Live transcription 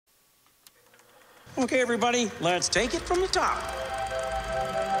Okay, everybody, let's take it from the top.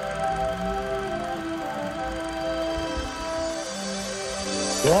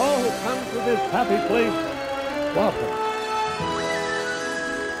 To all who come to this happy place, welcome.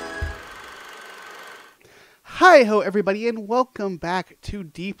 Hi-ho, everybody, and welcome back to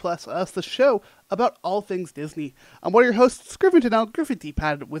D Plus Us, the show about all things Disney. I'm one of your hosts, Griffin Tennell. Griffin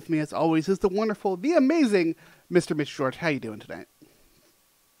D-Pad. With me, as always, is the wonderful, the amazing Mr. Mitch George. How you doing tonight?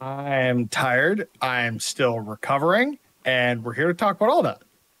 I am tired. I'm still recovering, and we're here to talk about all that.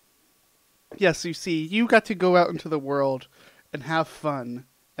 Yes, you see, you got to go out into the world and have fun,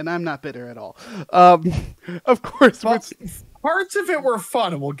 and I'm not bitter at all. Of course, well, parts of it were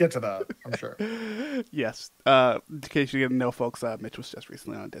fun, and we'll get to that, I'm sure. Yes. In case you didn't know, folks, Mitch was just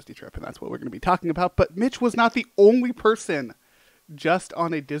recently on a Disney trip, and that's what we're going to be talking about. But Mitch was not the only person just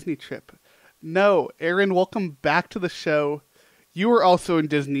on a Disney trip. No, Aaron, welcome back to the show. You were also in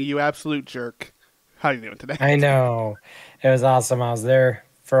Disney, you absolute jerk. How are you doing today? I know. It was awesome. I was there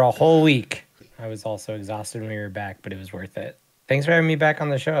for a whole week. I was also exhausted when we were back, but it was worth it. Thanks for having me back on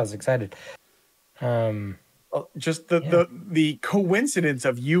the show. I was excited. Just the coincidence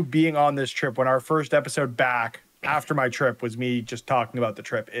of you being on this trip when our first episode back after my trip was me just talking about the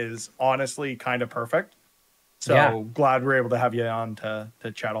trip is honestly kind of perfect. So glad we're able to have you on to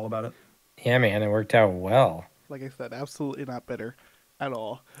chat all about it. Yeah, man, it worked out well. Like I said, absolutely not bitter at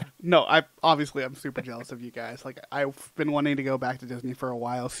all. No, I'm super jealous of you guys. Like, I've been wanting to go back to Disney for a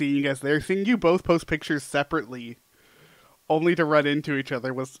while. Seeing you guys there, seeing you both post pictures separately, only to run into each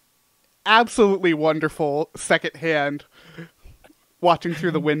other, was absolutely wonderful. Secondhand, watching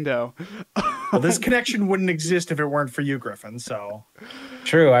through the window. Well, this connection wouldn't exist if it weren't for you, Griffin. So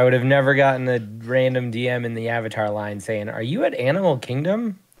true. I would have never gotten a random DM in the Avatar line saying, "Are you at Animal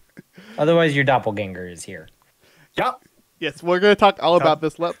Kingdom?" Otherwise, your doppelganger is here. Yep. Yes, we're going to talk all about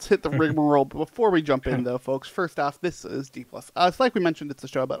this. Let's hit the rigmarole. But before we jump in, though, folks, first off, this is D+. It's like we mentioned, it's a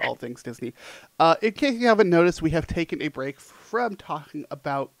show about all things Disney. In case you haven't noticed, we have taken a break from talking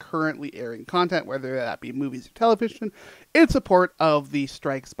about currently airing content, whether that be movies or television, in support of the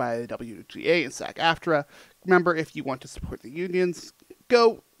strikes by the WGA and SAG-AFTRA. Remember, if you want to support the unions,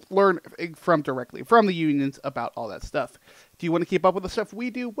 go learn directly from the unions about all that stuff. Do you want to keep up with the stuff we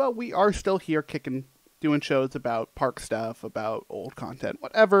do? Well, we are still here doing shows about park stuff, about old content,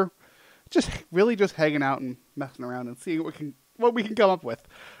 whatever. Just hanging out and messing around and seeing what we can come up with.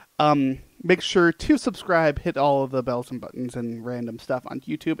 Make sure to subscribe, hit all of the bells and buttons and random stuff on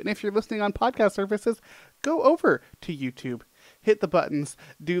YouTube. And if you're listening on podcast services, go over to YouTube, hit the buttons,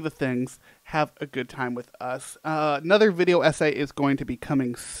 do the things, have a good time with us. Another video essay is going to be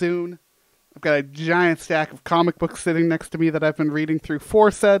coming soon. I've got a giant stack of comic books sitting next to me that I've been reading through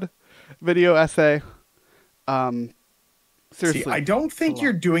for said video essay. Seriously, see, I don't think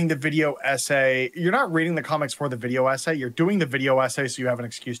you're doing the video essay. You're not reading the comics for the video essay. You're doing the video essay so you have an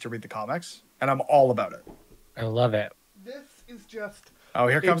excuse to read the comics. And I'm all about it. I love it. This is just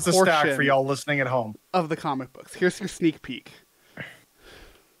here comes the stack for y'all listening at home. Of the comic books. Here's your sneak peek.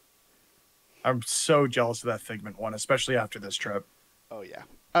 I'm so jealous of that Figment one, especially after this trip. Oh yeah.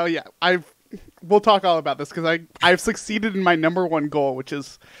 We'll talk all about this because I've succeeded in my number one goal, which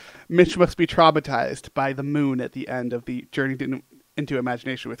is Mitch must be traumatized by the moon at the end of the Journey into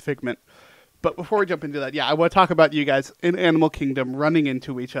Imagination with Figment. But before we jump into that, I want to talk about you guys in Animal Kingdom running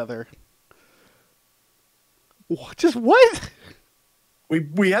into each other. Just what?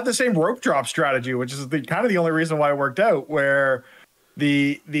 We had the same rope drop strategy, which is kind of the only reason why it worked out, where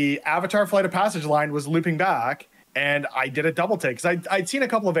the Avatar Flight of Passage line was looping back. And I did a double take because I'd seen a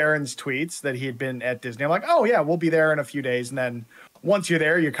couple of Aaron's tweets that he had been at Disney. I'm like, oh, yeah, we'll be there in a few days. And then once you're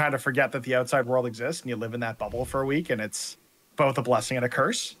there, you kind of forget that the outside world exists and you live in that bubble for a week. And it's both a blessing and a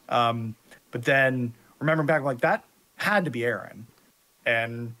curse. But then remembering back, like, that had to be Aaron.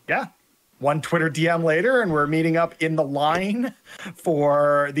 And one Twitter DM later, and we're meeting up in the line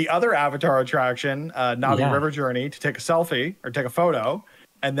for the other Avatar attraction, Navi River Journey, to take a selfie or take a photo.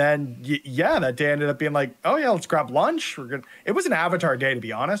 And then, that day ended up being like, oh, yeah, let's grab lunch. It was an Avatar day, to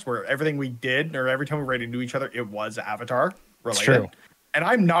be honest, where everything we did or every time we ran into each other, it was Avatar related. True. And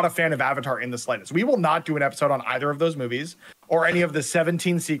I'm not a fan of Avatar in the slightest. We will not do an episode on either of those movies or any of the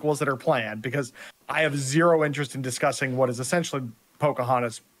 17 sequels that are planned because I have zero interest in discussing what is essentially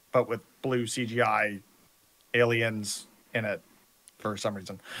Pocahontas, but with blue CGI aliens in it for some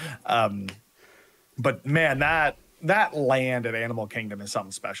reason. But man, that land at Animal Kingdom is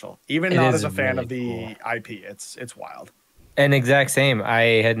something special. Even not as a fan of the IP, it's wild. And exact same. I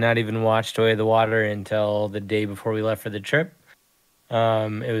had not even watched Way of the Water until the day before we left for the trip.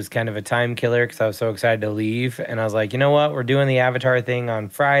 It was kind of a time killer because I was so excited to leave. And I was like, you know what? We're doing the Avatar thing on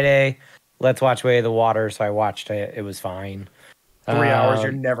Friday. Let's watch Way of the Water. So I watched it. It was fine. 3 hours,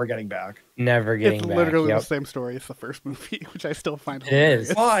 you're never getting back. Never getting It's back. literally Yep. the same story as the first movie, which I still find It hilarious.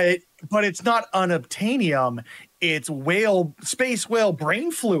 is. But it's not unobtainium. It's space whale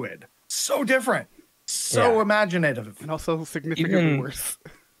brain fluid. So different. So Yeah. imaginative. And also significantly worse.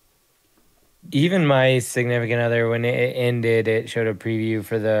 Even my significant other, when it ended, it showed a preview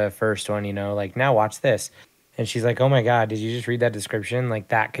for the first one, like, now watch this. And she's like, oh my God, did you just read that description? Like,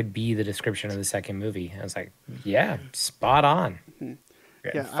 that could be the description of the second movie. I was like, yeah, spot on.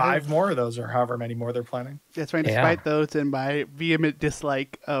 Yeah, 5 more of those, or however many more they're planning. That's right. Despite those and my vehement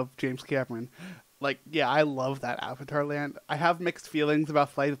dislike of James Cameron, I love that Avatar land. I have mixed feelings about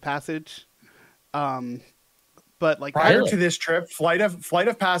Flight of Passage. But prior to this trip, Flight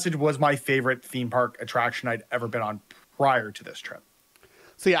of Passage was my favorite theme park attraction I'd ever been on prior to this trip.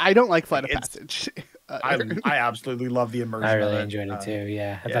 So yeah, I don't like Flight of Passage. I absolutely love the immersion. I really of it. enjoyed it too.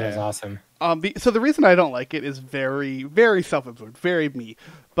 Yeah, I thought it was awesome. So the reason I don't like it is very, very self-absorbed, very me.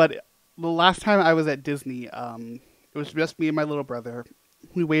 But the last time I was at Disney, it was just me and my little brother.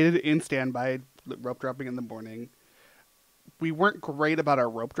 We waited in standby, rope dropping in the morning. We weren't great about our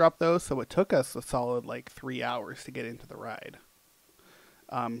rope drop though, so it took us a solid 3 hours to get into the ride.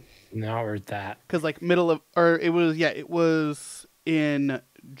 Not worth that. Because it was in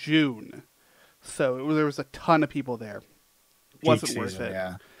June, so there was a ton of people there. Wasn't worth it.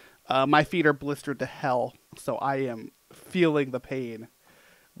 Yeah. My feet are blistered to hell, so I am feeling the pain.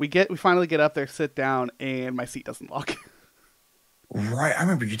 We finally get up there, sit down, and my seat doesn't lock. Right, I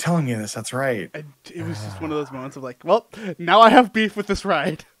remember you telling me this. That's right. And it was just one of those moments of well, now I have beef with this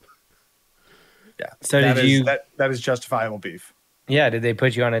ride. Yeah. So that is justifiable beef. Yeah, did they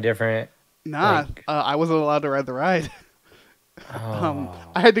put you on a different? Nah, I wasn't allowed to ride the ride. Oh,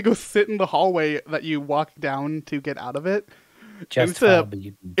 I had to go sit in the hallway that you walk down to get out of it. justifiable.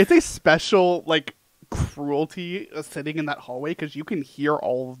 It's a special cruelty sitting in that hallway because you can hear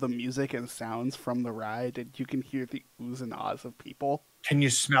all of the music and sounds from the ride, and you can hear the oohs and ahs of people. Can you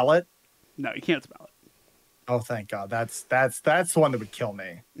smell it? No, you can't smell it. Oh, thank God. That's the one that would kill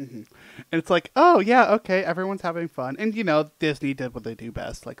me. Mm-hmm. And it's oh yeah, okay, everyone's having fun, and Disney did what they do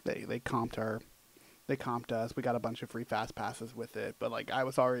best. They comped us. We got a bunch of free fast passes with it, but I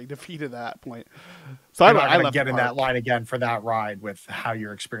was already defeated at that point. So I'm I not left get the in park. that line again for that ride with how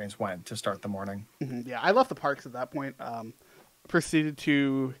your experience went to start the morning. Mm-hmm. Yeah, I left the parks at that point. Proceeded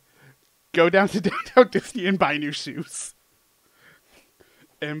to go down to downtown Disney and buy new shoes.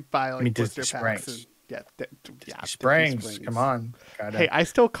 And buy Disney blister packs. Springs. And, Disney Springs. Come on. Hey, I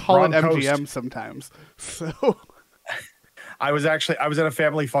still call it Wrong MGM coast. sometimes. So I was at a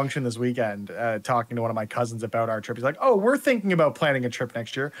family function this weekend talking to one of my cousins about our trip. He's like, oh, we're thinking about planning a trip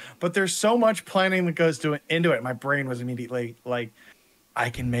next year, but there's so much planning that goes into it. My brain was immediately I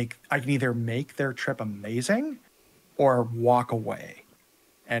can either make their trip amazing or walk away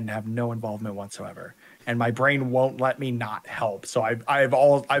and have no involvement whatsoever. And my brain won't let me not help. So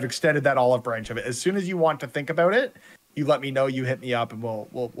I've extended that olive branch of it. As soon as you want to think about it, you let me know, you hit me up, and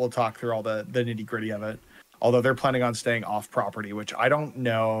we'll talk through all the nitty gritty of it. Although they're planning on staying off property, which I don't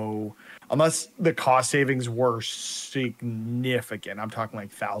know, unless the cost savings were significant. I'm talking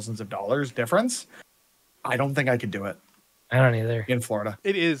thousands of dollars difference. I don't think I could do it. I don't either. In Florida.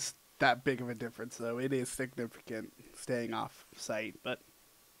 it is that big of a difference, though. It is significant staying off site, but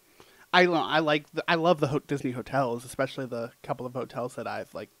I love the Disney hotels, especially the couple of hotels that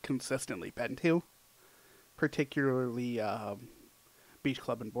I've consistently been to, particularly Beach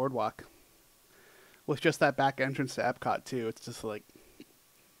Club and Boardwalk. With just that back entrance to Epcot too, it's just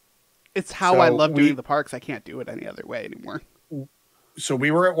it's how I love doing the parks. I can't do it any other way anymore. So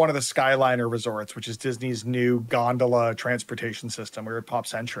we were at one of the Skyliner resorts, which is Disney's new gondola transportation system. We were at Pop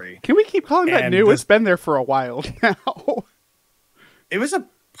Century. Can we keep calling that new? It's been there for a while now. It was a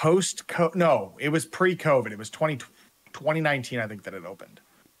it was pre-COVID. It was 2019, I think, that it opened.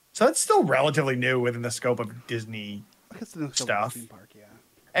 So it's still relatively new within the scope of Disney stuff. Theme park, yeah.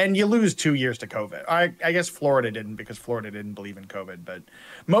 And you lose 2 years to COVID. I guess Florida didn't, because Florida didn't believe in COVID, but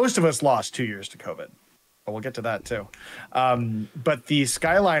most of us lost 2 years to COVID. But we'll get to that too. But the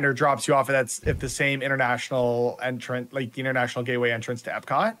Skyliner drops you off at the same international entrance, the international gateway entrance to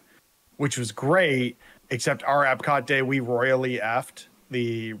Epcot, which was great, except our Epcot day, we royally effed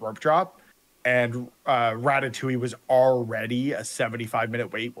the rope drop, and Ratatouille was already a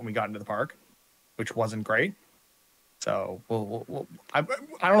 75-minute wait when we got into the park, which wasn't great. So I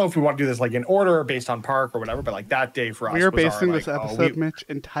don't know if we want to do this in order or based on park or whatever, but that day for us, we are basing this episode, Mitch,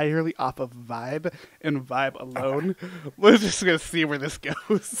 entirely off of vibe and vibe alone. We're just gonna see where this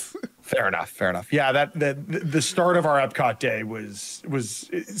goes. Fair enough. Fair enough. Yeah, the start of our Epcot day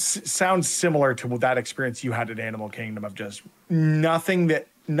sounds similar to that experience you had at Animal Kingdom of just nothing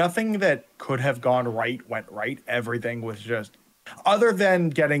that could have gone right went right. Everything was just, other than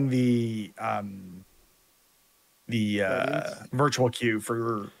getting the virtual queue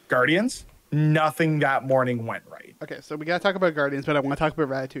for Guardians, nothing that morning went right. Okay, so we got to talk about Guardians, but I want to talk about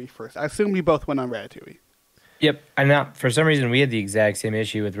Ratatouille first. I assume we both went on Ratatouille. Yep. And now, for some reason, we had the exact same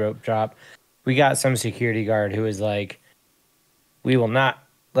issue with rope drop. We got some security guard who was like, we will not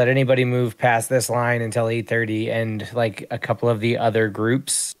let anybody move past this line until 8:30. And like a couple of the other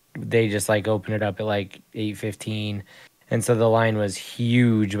groups, they just like open it up at like 8:15. And so the line was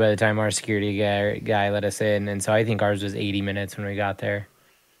huge by the time our security guy let us in. And so I think ours was 80 minutes when we got there.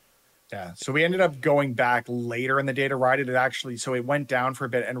 Yeah, so we ended up going back later in the day to ride it. So it went down for a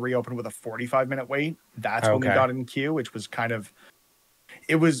bit and reopened with a 45-minute wait. That's when we got in queue, which was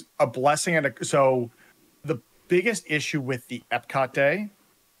it was a blessing. So the biggest issue with the Epcot day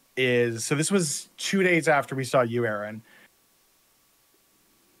is, so this was 2 days after we saw you, Aaron.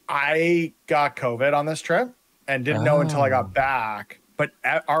 I got COVID on this trip and didn't know until I got back. But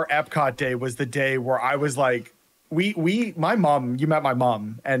our Epcot day was the day where I was like, my mom, you met my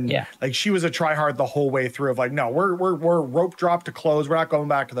mom, and like she was a try hard the whole way through of like, no, we're rope drop to close. We're not going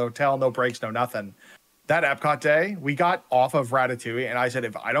back to the hotel. No breaks, no nothing. That Epcot day, we got off of Ratatouille, and I said,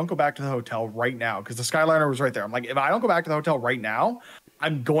 if I don't go back to the hotel right now, because the Skyliner was right there, I'm like, if I don't go back to the hotel right now,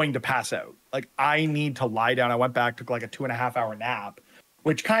 I'm going to pass out. Like, I need to lie down. I went back, took like a 2.5 hour nap,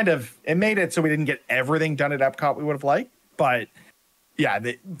 which it made it so we didn't get everything done at Epcot we would have liked. But yeah,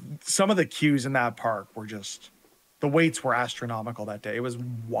 some of the queues in that park were just, the waits were astronomical that day. It was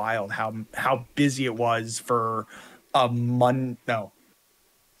wild how busy it was for a Monday.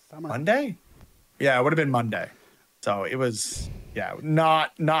 Yeah, it would have been Monday. So it was,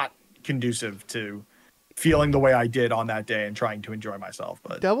 not conducive to feeling the way I did on that day and trying to enjoy myself.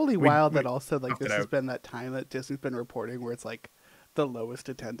 But doubly wild that also like this has been that time that Disney's been reporting where it's like the lowest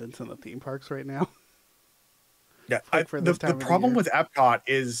attendance in the theme parks right now. Yeah, the problem with Epcot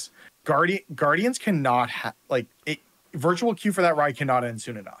is Guardians cannot virtual queue for that ride cannot end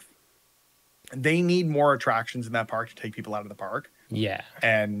soon enough. They need more attractions in that park to take people out of the park. Yeah.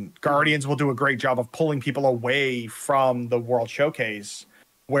 And Guardians will do a great job of pulling people away from the World Showcase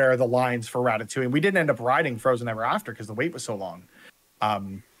where the lines for Ratatouille. And we didn't end up riding Frozen Ever After because the wait was so long.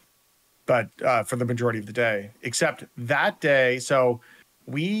 But for the majority of the day, except that day. So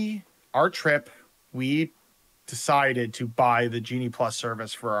our trip, we decided to buy the Genie Plus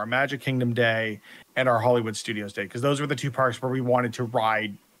service for our Magic Kingdom day and our Hollywood Studios day, because those were the two parks where we wanted to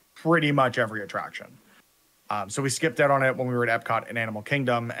ride pretty much every attraction. So we skipped out on it when we were at Epcot and Animal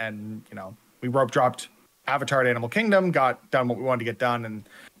Kingdom, and we rope dropped Avatar at Animal Kingdom, got done what we wanted to get done, and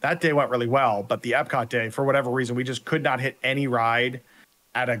that day went really well. But the Epcot day, for whatever reason, we just could not hit any ride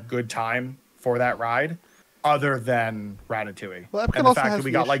at a good time for that ride, other than Ratatouille. Well, and the fact that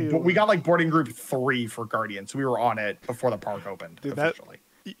we got like boarding group 3 for Guardians, so we were on it before the park opened officially.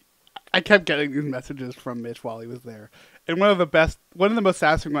 I kept getting these messages from Mitch while he was there, and one of the most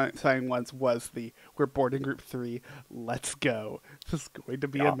satisfying ones was we're boarding group 3. Let's go! This is going to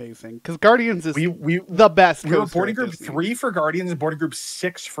be amazing because Guardians is the best. We were boarding group 3 for Guardians and boarding group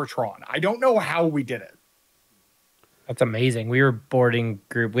 6 for Tron. I don't know how we did it. That's amazing. We were boarding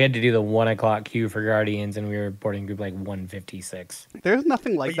group. We had to do the 1 o'clock queue for Guardians, and we were boarding group like 1:56. There's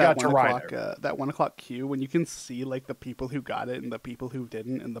nothing like that 1 o'clock queue when you can see like the people who got it and the people who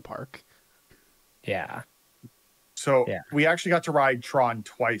didn't in the park. Yeah. So we actually got to ride Tron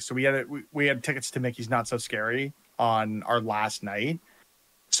twice. So we had tickets to Mickey's Not So Scary on our last night.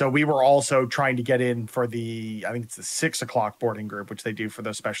 So we were also trying to get in for I think it's the 6 o'clock boarding group, which they do for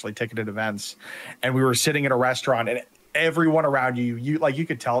those specially ticketed events. And we were sitting at a restaurant, and everyone around you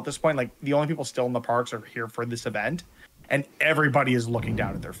could tell at this point, like the only people still in the parks are here for this event, and everybody is looking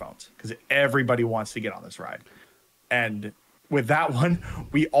down at their phones because everybody wants to get on this ride. And with that one,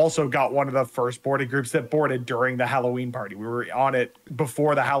 we also got one of the first boarding groups that boarded during the Halloween party. We were on it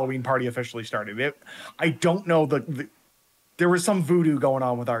before the Halloween party officially started. I don't know there was some voodoo going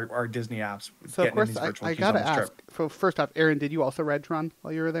on with our Disney apps. So of course, I gotta ask. So first off, Aaron, did you also ride Tron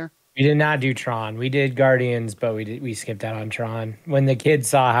while you were there? We did not do Tron. We did Guardians, but we skipped out on Tron. When the kid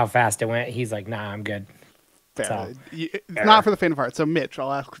saw how fast it went, he's like, "Nah, I'm good." Fair. So, not for the faint of heart. So Mitch,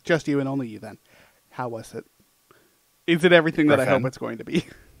 I'll ask just you and only you then. How was it? Is it everything that I hope it's going to be?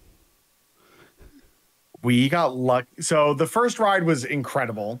 We got lucky. So the first ride was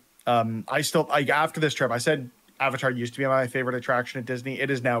incredible. After this trip, I said Avatar used to be my favorite attraction at Disney. It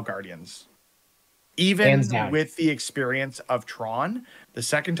is now Guardians. Even Hands down. with the experience of Tron, the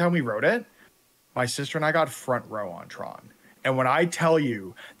second time we rode it, my sister and I got front row on Tron. And when I tell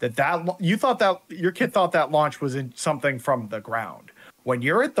you you thought that your kid thought that launch was in something from the ground. When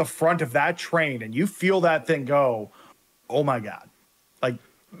you're at the front of that train and you feel that thing go, oh my God. Like,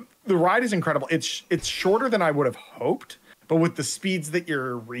 the ride is incredible. It's shorter than I would have hoped, but with the speeds that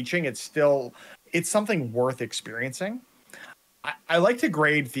you're reaching, it's something worth experiencing. I like to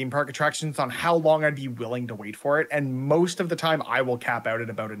grade theme park attractions on how long I'd be willing to wait for it. And most of the time I will cap out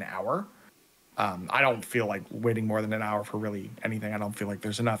at about an hour. I don't feel like waiting more than an hour for really anything. I don't feel like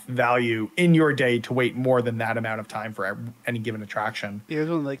there's enough value in your day to wait more than that amount of time for any given attraction. Yeah, there's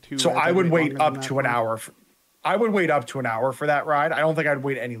only like 2 So rides I would that wait longer up than to that an one. hour. I would wait up to an hour for that ride. I don't think I'd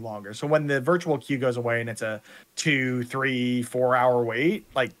wait any longer. So when the virtual queue goes away and it's a 2, 3, 4 hour wait,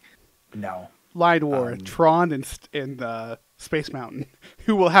 like, no. Line War, Tron and Space Mountain,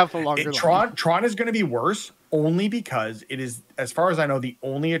 who will have the longer line. Tron is going to be worse only because it is, as far as I know, the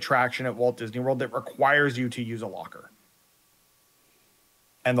only attraction at Walt Disney World that requires you to use a locker.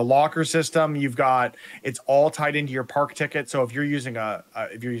 And the locker system, it's all tied into your park ticket. So if you're using a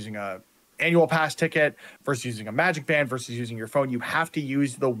annual pass ticket versus using a Magic Band versus using your phone, you have to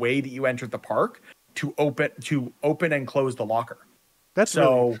use the way that you entered the park to open and close the locker. That's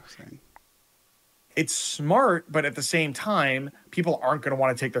really interesting. It's smart, but at the same time, people aren't going to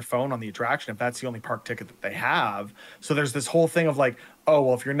want to take their phone on the attraction if that's the only park ticket that they have. So there's this whole thing of like, oh,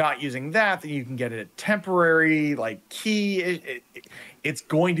 well, if you're not using that, then you can get a temporary key. It's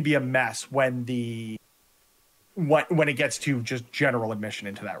going to be a mess when it gets to just general admission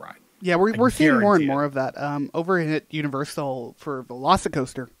into that ride. Yeah, we're seeing more and more of that. Over at Universal for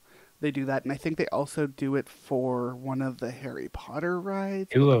Velocicoaster, they do that, and I think they also do it for one of the Harry Potter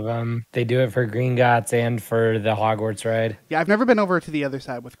rides. 2 of them. They do it for Green Gots and for the Hogwarts ride. Yeah, I've never been over to the other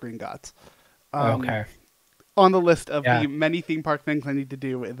side with Green Gots. Okay. On the list of the many theme park things I need to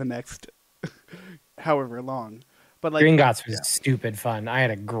do in the next however long. But Green Gots was stupid fun. I had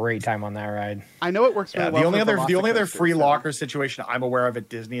a great time on that ride. I know it works really well. The only other free locker situation I'm aware of at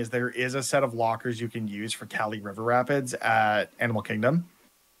Disney is there is a set of lockers you can use for Cali River Rapids at Animal Kingdom.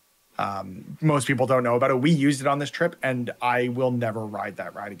 Most people don't know about it. We used it on this trip, and I will never ride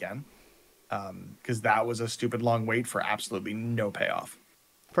that ride again because that was a stupid long wait for absolutely no payoff.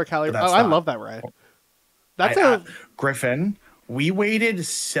 For Cali, I love that ride. Griffin. We waited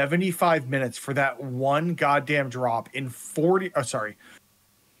 75 minutes for that one goddamn drop in 100.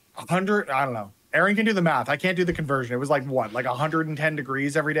 I don't know. Aaron can do the math. I can't do the conversion. It was like what, like 110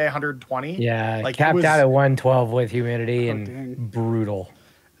 degrees every day, 120. Yeah, like capped out at 112 with humidity and dang. Brutal.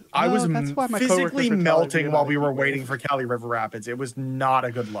 I was physically melting while we were waiting for Cali River Rapids. It was not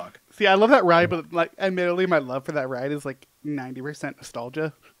a good look. See, I love that ride, but like, admittedly, my love for that ride is like 90%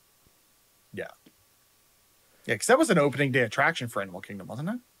 nostalgia. Yeah. Yeah, because that was an opening day attraction for Animal Kingdom, wasn't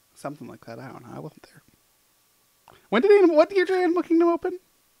it? Something like that. I don't know. I wasn't there. What year did Animal Kingdom open?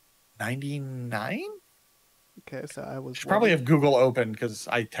 99? Okay, so I was... Should probably have Google open because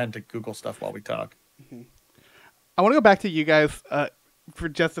I tend to Google stuff while we talk. Mm-hmm. I want to go back to you guys for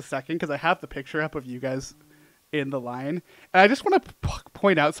just a second because I have the picture up of you guys in the line. And I just want to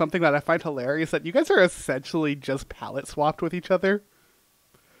point out something that I find hilarious, that you guys are essentially just palette swapped with each other.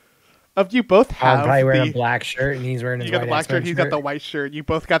 You both have I'm probably wearing a black shirt and he's wearing his You got white the black X-Men shirt, he's got the white shirt. You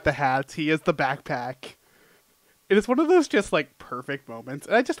both got the hats. He has the backpack. It is one of those just like perfect moments.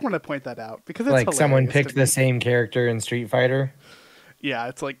 And I just want to point that out because it's like someone picked the same character in Street Fighter. Yeah,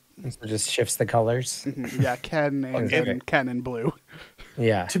 it's like so it just shifts the colors. Yeah, Ken and Blue.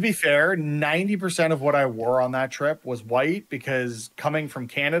 Yeah. To be fair, 90% of what I wore on that trip was white because coming from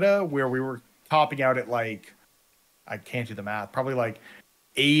Canada, where we were topping out at like, I can't do the math, probably like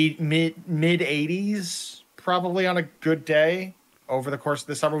mid 80s, probably on a good day over the course of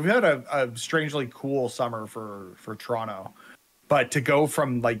the summer. We had a strangely cool summer for Toronto. But to go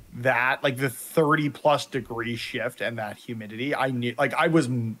from like that, like the 30 plus degree shift and that humidity, I knew, like I was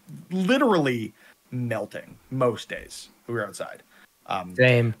literally melting most days we were outside.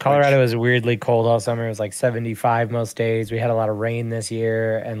 Same. Colorado was weirdly cold all summer. It was like 75 most days. We had a lot of rain this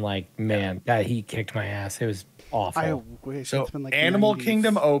year, and like, man, that heat kicked my ass. It was awful. I wish. So it's been like Animal 90s.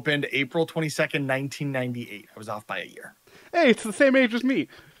 Kingdom opened April 22nd, 1998. I was off by a year. Hey, it's the same age as me.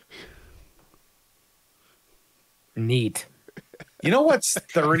 Neat. You know what's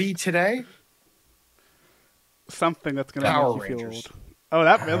 30 today? Something that's going to Power make you feel Rangers. old. Oh,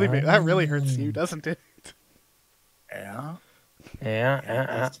 that really hurts you, doesn't it? Yeah.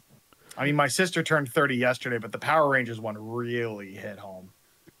 Yeah. I mean, my sister turned 30 yesterday, but the Power Rangers one really hit home.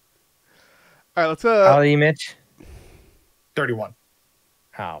 All right, let's How old are you, Mitch? 31.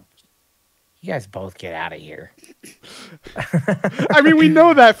 Oh. You guys both get out of here. I mean, we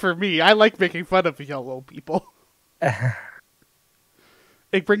know that for me. I like making fun of yellow people.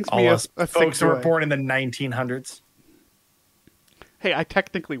 It brings me All a us sick folks who were joy. born in the 1900s. Hey, I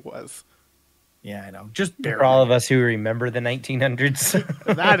technically was. Yeah, I know. Just For barely. all of us who remember the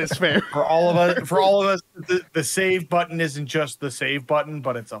 1900s. That is fair. For all of us, the save button isn't just the save button,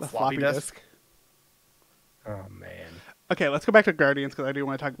 but it's a The floppy disk. Oh, man. Okay, let's go back to Guardians because I do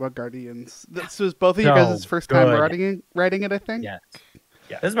want to talk about Guardians. This was both of you guys' first time good. writing it, I think. Yeah.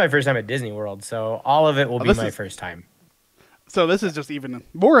 Yeah. This is my first time at Disney World, so all of it will be this my is- first time. So this is just even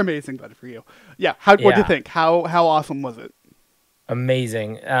more amazing than for you. Yeah. What do you Yeah. think? How awesome was it?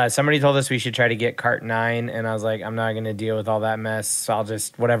 Amazing. Somebody told us we should try to get cart 9, and I was like, I'm not going to deal with all that mess. So I'll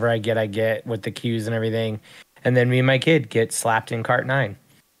just, whatever I get with the queues and everything. And then me and my kid get slapped in cart 9.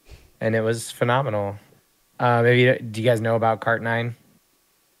 And it was phenomenal. Maybe, do you guys know about cart 9?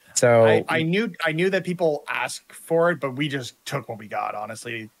 So I knew that people ask for it, but we just took what we got,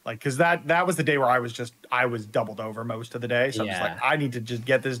 honestly. Like, because that was the day where I was doubled over most of the day. So I'm just Yeah. like, I need to just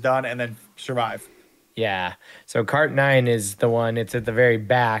get this done and then survive. yeah. So cart 9 is the one, it's at the very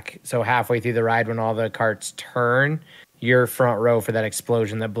back. So halfway through the ride when all the carts turn, you're front row for that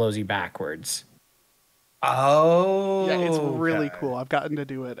explosion that blows you backwards. Oh, Yeah, it's really okay. cool. I've gotten to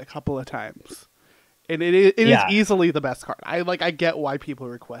do it a couple of times, and it is Yeah. easily the best cart. I get why people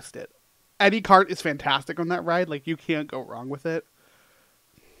request it. Any cart is fantastic on that ride. Like, you can't go wrong with it.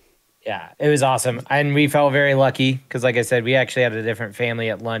 Yeah, it was awesome. And we felt very lucky because, like I said, we actually had a different family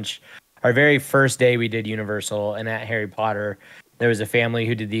at lunch. Our very first day we did Universal, and at Harry Potter, there was a family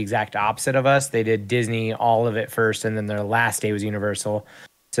who did the exact opposite of us. They did Disney, all of it first, and then their last day was Universal.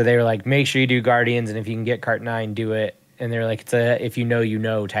 So they were like, make sure you do Guardians, and if you can get cart 9, do it. And they were like, it's a if you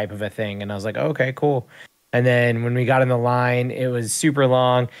know type of a thing. And I was like, okay, cool. And then when we got in the line, it was super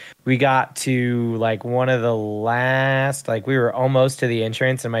long. We got to like one of the last, like we were almost to the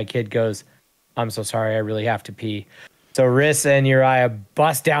entrance, and my kid goes, I'm so sorry, I really have to pee. So Rissa and Uriah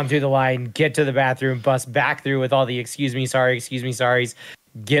bust down through the line, get to the bathroom, bust back through with all the excuse me, sorries,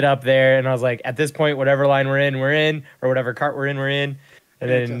 get up there. And I was like, at this point, whatever line we're in, or whatever cart we're in. And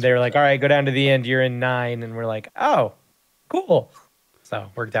then they were like, all right, go down to the end, you're in 9. And we're like, oh, cool. So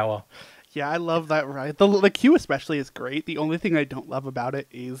worked out well. Yeah, I love that ride. The queue especially is great. The only thing I don't love about it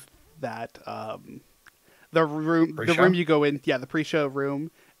is that the room you go in, the pre-show room,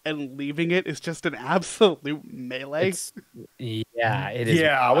 and leaving it is just an absolute melee. Yeah, it is.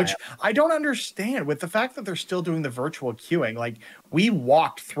 Yeah, wild. which I don't understand with the fact that they're still doing the virtual queuing. Like, we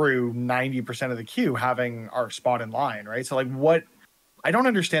walked through 90% of the queue having our spot in line, right? So like, what? I don't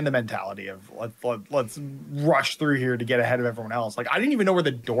understand the mentality of let's rush through here to get ahead of everyone else. Like, I didn't even know where the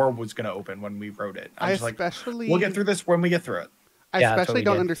door was going to open when we wrote it. I'm just like, we'll get through this when we get through it. I Yeah, especially that's what we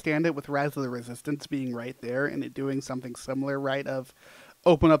don't did. understand it with Rise of the Resistance being right there and it doing something similar, right? Of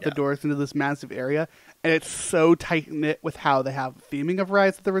open up the doors into this massive area, and it's so tight knit with how they have theming of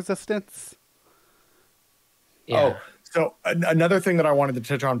Rise of the Resistance. Yeah. Oh, so another thing that I wanted to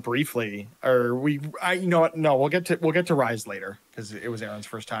touch on briefly, you know what? No, we'll get to Rise later because it was Aaron's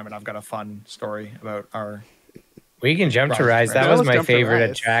first time, and I've got a fun story about our. We can jump to Rise, Rise. right? That Yeah, was let's my jump to favorite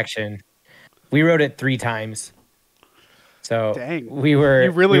Rise. attraction. We rode it 3 times. So Dang. we were.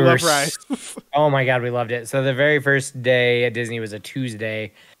 You really we were love Rise. Oh my God, we loved it. So the very first day at Disney was a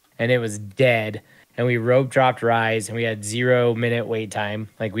Tuesday, and it was dead. And we rope dropped Rise, and we had 0-minute wait time.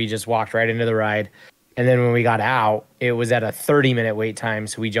 Like, we just walked right into the ride. And then when we got out, it was at a 30-minute wait time.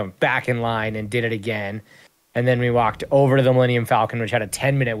 So we jumped back in line and did it again. And then we walked over to the Millennium Falcon, which had a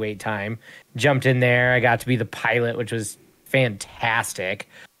 10-minute wait time. Jumped in there. I got to be the pilot, which was fantastic.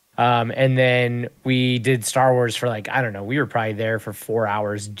 And then we did Star Wars for like, I don't know, we were probably there for 4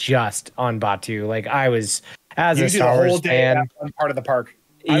 hours just on Batu. Like, I was, as You a do Star the whole Wars day at fan. that one part of the park.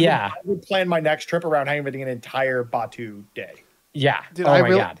 Yeah. I would plan my next trip around having an entire Batu day. Yeah. Dude, oh I my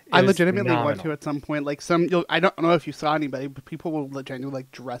really, God. It I was legitimately want phenomenal. to at some point. Like I don't know if you saw anybody, but people will genuinely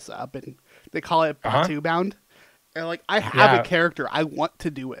like dress up and they call it Batu bound. And like, I have Yeah. a character, I want to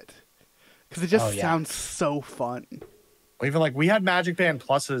do it because it just Oh, yeah. sounds so fun. Even like, we had Magic Band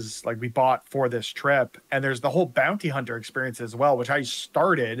Pluses like we bought for this trip, and there's the whole bounty hunter experience as well, which I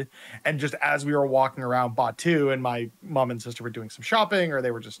started, and just as we were walking around Batu and my mom and sister were doing some shopping or they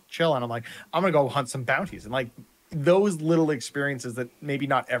were just chilling, I'm like, I'm gonna go hunt some bounties. And like, those little experiences that maybe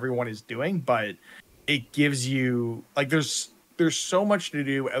not everyone is doing, but it gives you like, there's so much to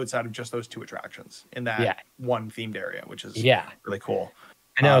do outside of just those 2 attractions in that one themed area, which is really cool.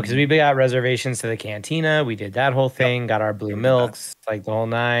 I know, because we got reservations to the cantina. We did that whole thing, got our blue milks, like the whole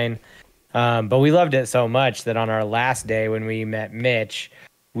 9. But we loved it so much that on our last day when we met Mitch,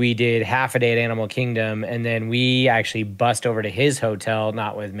 we did half a day at Animal Kingdom, and then we actually bussed over to his hotel,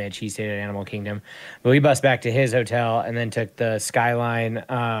 not with Mitch, he stayed at Animal Kingdom, but we bussed back to his hotel and then took the Skyline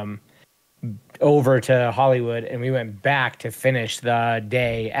over to Hollywood, and we went back to finish the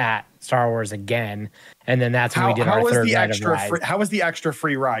day at Star Wars again, and then that's when we did our third night of rides. How was the extra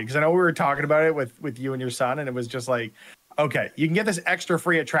free ride? Because I know we were talking about it with you and your son, and it was just like, okay, you can get this extra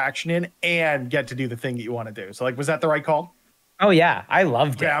free attraction in and get to do the thing that you want to do. So like, was that the right call? Oh yeah, I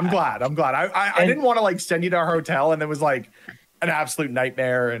loved it. Yeah, I'm glad. I didn't want to like send you to our hotel and it was like an absolute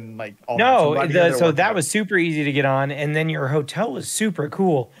nightmare and like all that. So that was super easy to get on, and then your hotel was super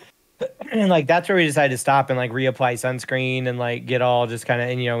cool. And like that's where we decided to stop and like reapply sunscreen and like get all just kind of,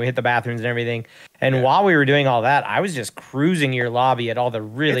 and we hit the bathrooms and everything. And while we were doing all that, I was just cruising your lobby at all the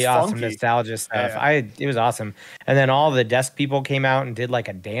really awesome nostalgia stuff. It was awesome. And then all the desk people came out and did like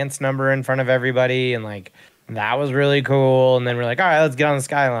a dance number in front of everybody, and like that was really cool. And then we're like, all right, let's get on the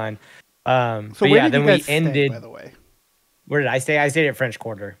Skyline. So where did you guys stay, by the way? Where did I stay? I stayed at French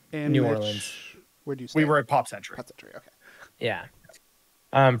Quarter, in New Orleans. Where do you stay? We were at Pop Century. Pop Century, okay. Yeah.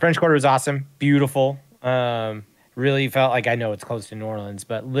 French Quarter was awesome, beautiful. Really felt like, I know it's close to New Orleans,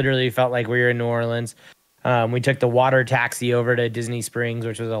 but literally felt like we were in New Orleans. We took the water taxi over to Disney Springs,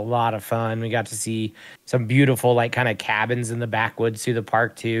 which was a lot of fun. We got to see some beautiful like kind of cabins in the backwoods through the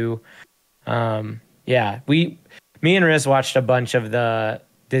park too. Me and Riz watched a bunch of the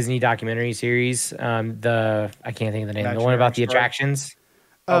Disney documentary series. I can't think of the name. The one about the attractions.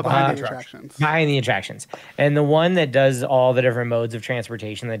 Behind the Attractions. Behind the Attractions. And the one that does all the different modes of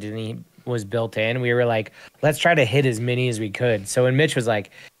transportation that Disney was built in, we were like, let's try to hit as many as we could. So when Mitch was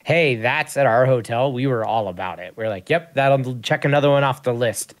like, hey, that's at our hotel, we were all about it. We are like, yep, that'll check another one off the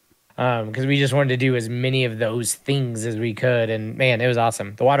list. Because we just wanted to do as many of those things as we could. And man, it was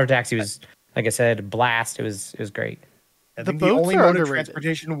awesome. The water taxi was, like I said, a blast. It was great. I think the only mode of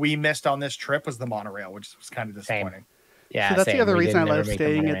transportation we missed on this trip was the monorail, which was kind of disappointing. Same. Yeah, so that's the other reason I love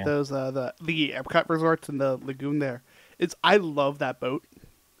staying at those the Epcot resorts in the lagoon there. I love that boat.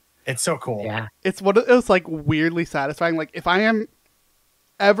 It's so cool. Yeah. It was like weirdly satisfying. Like if I am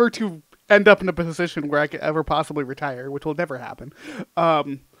ever to end up in a position where I could ever possibly retire, which will never happen, I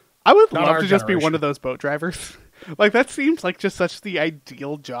would love to just be one of those boat drivers. Like that seems like just such the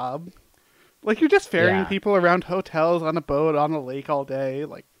ideal job. Like you're just ferrying people around hotels on a boat on a lake all day.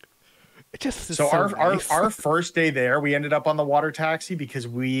 Like it just is our first day there, we ended up on the water taxi because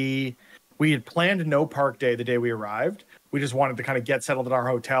we had planned no park day the day we arrived. We just wanted to kind of get settled at our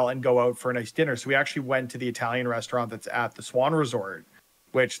hotel and go out for a nice dinner. So we actually went to the Italian restaurant that's at the Swan Resort,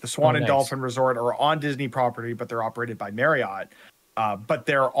 which the Swan and Dolphin Resort are on Disney property, but they're operated by Marriott. But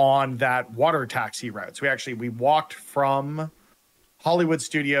they're on that water taxi route. So we walked from Hollywood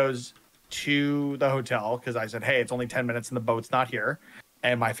Studios to the hotel because I said, hey, it's only 10 minutes and the boat's not here.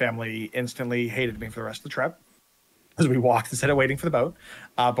 And my family instantly hated me for the rest of the trip because we walked instead of waiting for the boat.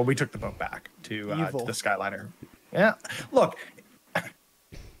 But we took the boat back to the Skyliner. Yeah. Look.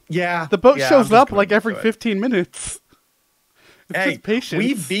 Yeah. The boat shows up like every 15 minutes. It's just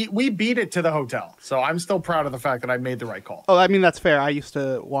patience. We beat it to the hotel. So I'm still proud of the fact that I made the right call. Oh, I mean, that's fair. I used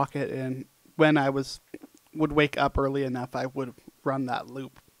to walk it, and when I would wake up early enough, I would run that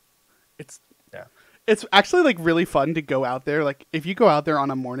loop. It's actually like really fun to go out there. Like if you go out there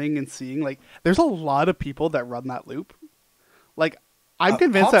on a morning and seeing like there's a lot of people that run that loop. Like I'm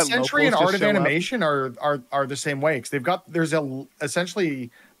convinced that Century and Art of Animation are the same way because there's essentially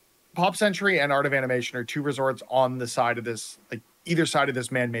Pop Century and Art of Animation are two resorts on the side of this, like either side of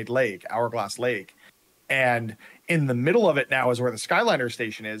this man-made lake, Hourglass Lake. And in the middle of it now is where the Skyliner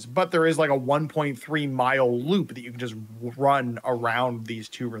station is, but there is like a 1.3 mile loop that you can just run around these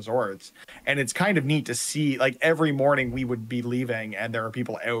two resorts. And it's kind of neat to see, like every morning we would be leaving and there are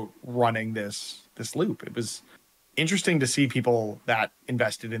people out running this loop. It was interesting to see people that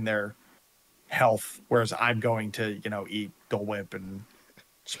invested in their health, whereas I'm going to, eat Dole Whip and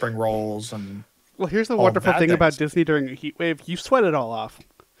spring rolls and. Well, here's the wonderful thing about Disney during a heat wave. You sweat it all off.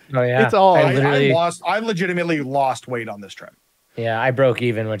 Oh yeah, it's all. I legitimately lost weight on this trip. Yeah, I broke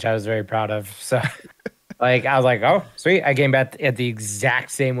even, which I was very proud of. So, I was like, oh, sweet. I came back at the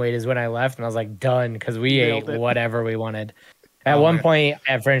exact same weight as when I left, and I was like, done, because we ate whatever we wanted. At one point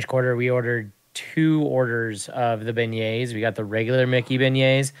at French Quarter, we ordered 2 orders of the beignets. We got the regular Mickey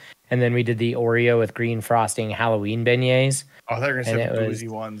beignets, and then we did the Oreo with green frosting Halloween beignets. Oh, they're gonna say the boozy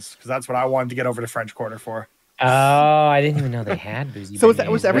ones, because that's what I wanted to get over to French Quarter for. Oh, I didn't even know they had boozy. So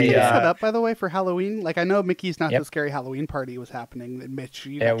was everything set up, by the way, for Halloween? Like I know Mickey's Not So Scary Halloween party was happening. And Mitch,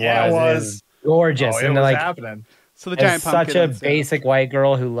 it was gorgeous. Oh, it was happening. So the giant pumpkin. Such a basic white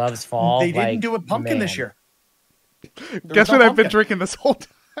girl who loves fall. They didn't do a pumpkin this year. Guess what I've been drinking this whole time.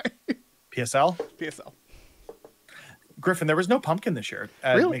 PSL? PSL. Griffin, there was no pumpkin this year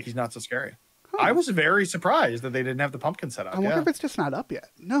at Really? Mickey's Not So Scary. Huh. I was very surprised that they didn't have the pumpkin set up. I wonder if it's just not up yet.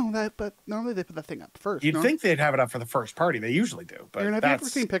 No, but normally they put that thing up first. You'd think they'd have it up for the first party. They usually do. But Aaron, have you ever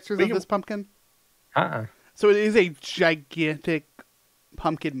seen pictures of this pumpkin? So it is a gigantic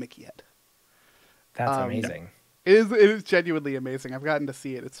pumpkin Mickey head. That's amazing. It is genuinely amazing. I've gotten to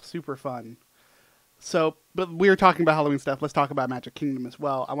see it. It's super fun. So, but we were talking about Halloween stuff. Let's talk about Magic Kingdom as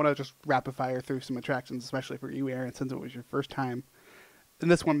well. I want to just rapid fire through some attractions, especially for you, Aaron, since it was your first time. And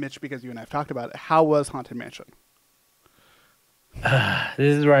this one, Mitch, because you and I have talked about it. How was Haunted Mansion?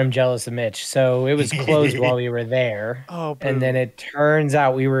 This is where I'm jealous of Mitch. So it was closed while we were there. Oh, and then it turns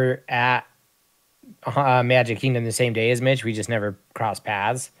out we were at Magic Kingdom the same day as Mitch. We just never crossed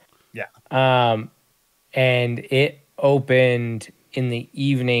paths. Yeah. And it opened in the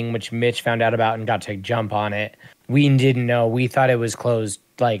evening, which Mitch found out about and got to jump on it. We didn't know. We thought it was closed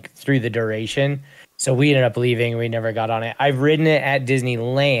like through the duration. So we ended up leaving. We never got on it. I've ridden it at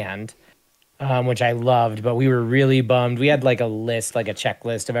Disneyland, which I loved, but we were really bummed. We had like a list, like a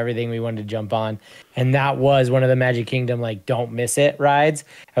checklist of everything we wanted to jump on. And that was one of the Magic Kingdom, like, don't miss it rides.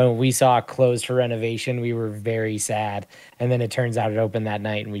 And when we saw it closed for renovation, we were very sad. And then it turns out it opened that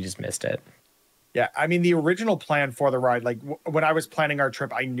night and we just missed it. Yeah, I mean, the original plan for the ride, like when I was planning our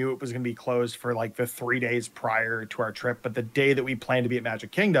trip, I knew it was going to be closed for like the 3 days prior to our trip. But the day that we planned to be at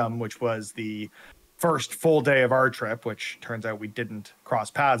Magic Kingdom, which was the first full day of our trip, which turns out we didn't cross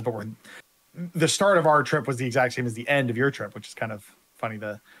paths, but the start of our trip was the exact same as the end of your trip, which is kind of funny,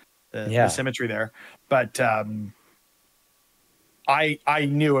 the symmetry there. But I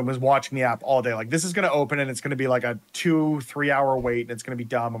knew and was watching the app all day. Like, this is going to open and it's going to be like a 2-3 hour wait and it's going to be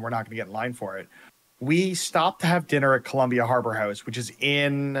dumb and we're not going to get in line for it. We stopped to have dinner at Columbia Harbor House, which is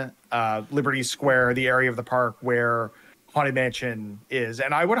in Liberty Square, the area of the park where Haunted Mansion is.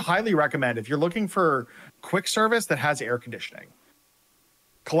 And I would highly recommend, if you're looking for quick service that has air conditioning,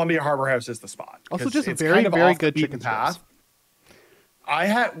 Columbia Harbor House is the spot. Also, just it's very, kind of very off the good beaten chicken path.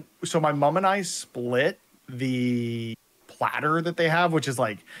 strips. So my mom and I split the platter that they have, which is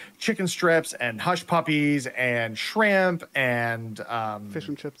like chicken strips and hush puppies and shrimp and Fish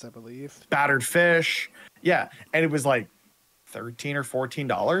and chips, I believe. battered fish. Yeah. And it was like $13 or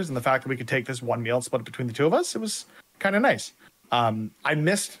 $14. And the fact that we could take this one meal and split it between the two of us, it was kind of nice. I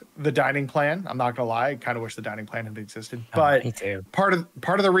missed the dining plan. I'm not gonna lie. I kind of wish the dining plan had existed. But me too. Part of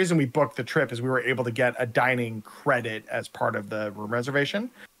the reason we booked the trip is we were able to get a dining credit as part of the room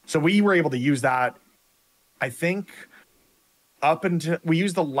reservation. So we were able to use that, I think, up until we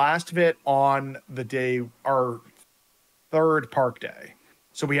used the last of it on the day, our third park day.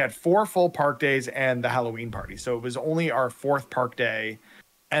 So we had 4 full park days and the Halloween party. So it was only our 4th park day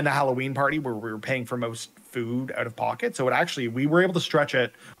and the Halloween party where we were paying for most food out of pocket. So we were able to stretch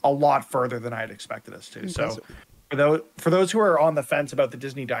it a lot further than I had expected us to. Impressive. So for those who are on the fence about the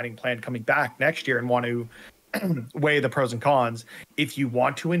Disney dining plan coming back next year and want to weigh the pros and cons, if you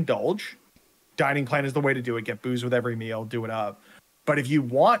want to indulge, dining plan is the way to do it. Get booze with every meal, do it up. But if you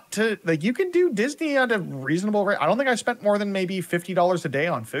want to, like, you can do Disney at a reasonable rate. I don't think I spent more than maybe $50 a day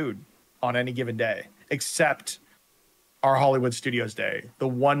on food on any given day, except our Hollywood Studios day. The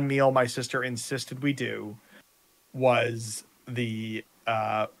one meal my sister insisted we do was the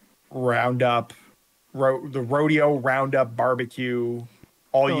the rodeo roundup barbecue,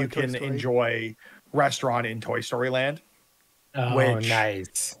 all you can enjoy restaurant in Toy Story Land. Oh, which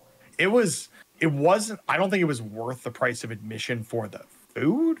nice. It wasn't, I don't think it was worth the price of admission for the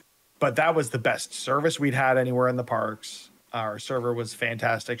food, but that was the best service we'd had anywhere in the parks. Our server was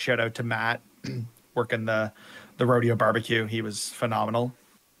fantastic. Shout out to Matt working the rodeo barbecue. He was phenomenal.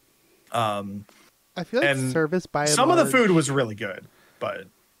 I feel like service by some of the food was really good, but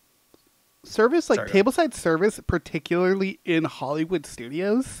service, like tableside service, particularly in Hollywood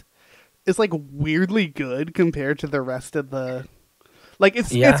Studios, is like weirdly good compared to the rest of the. Like,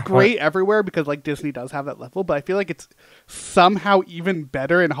 it's great everywhere because, like, Disney does have that level, but I feel like it's somehow even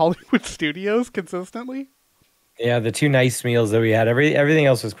better in Hollywood Studios consistently. Yeah, the 2 nice meals that we had, everything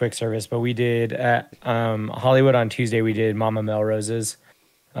else was quick service, but we did at Hollywood on Tuesday, we did Mama Melrose's,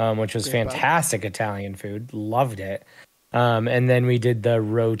 which was fantastic Italian food. Loved it. And then we did the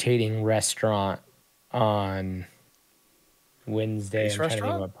rotating restaurant on Wednesday. I'm trying to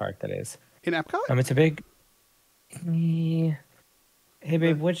think what park that is. In Epcot? It's a big... Hey,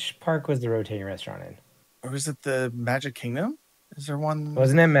 babe, which park was the rotating restaurant in? Or was it the Magic Kingdom? Is there one?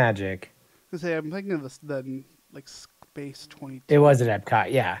 Wasn't it Magic? I'm thinking of the like Space 22. It was at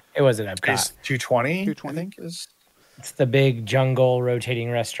Epcot. Yeah, it was at Epcot. Space 220, 220, I think is. It's the big jungle rotating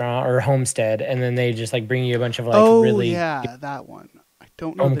restaurant or homestead, and then they just like bring you a bunch of like Oh, really. yeah, that one. I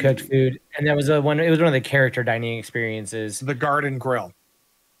don't know home the cooked name. food, and that was one. It was one of the character dining experiences. The Garden Grill.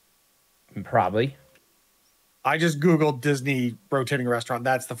 Probably. I just Googled Disney rotating restaurant.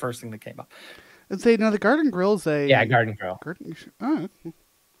 That's the first thing that came up. And say, no, the Garden Grill's a... Yeah, Garden Grill. Oh,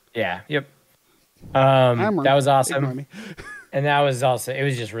 Yeah. Yep. I'm That was ignore awesome. me. And that was also, it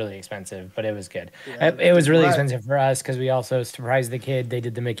was just really expensive, but it was good. Yeah, It was really right. expensive for us because we also surprised the kid. They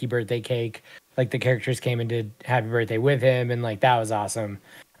did the Mickey birthday cake. Like the characters came and did happy birthday with him. And like, that was awesome.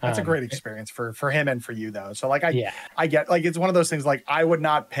 That's a great experience for him and for you though. So like I get like, it's one of those things like I would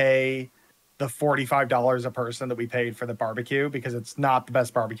not pay the $45 a person that we paid for the barbecue because it's not the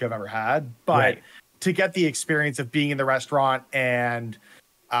best barbecue I've ever had. But Right. to get the experience of being in the restaurant and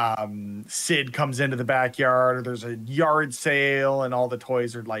Sid comes into the backyard or there's a yard sale and all the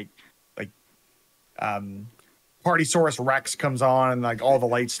toys are like Partysaurus Rex comes on and like all the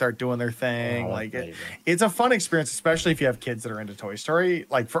lights start doing their thing. It's a fun experience, especially if you have kids that are into Toy Story.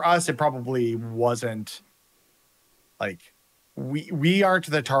 Like for us, it probably wasn't like we aren't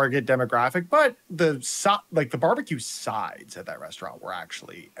the target demographic, but the barbecue sides at that restaurant were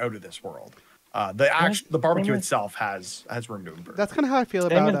actually out of this world. The barbecue itself has room to improve. That's kind of how I feel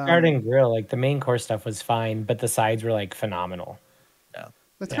Same about... with Garden Grill. Like the main course stuff was fine, but the sides were like phenomenal.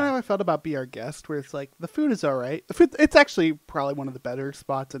 That's kind of how I felt about Be Our Guest, where it's like, the food is all right. The food, it's actually probably one of the better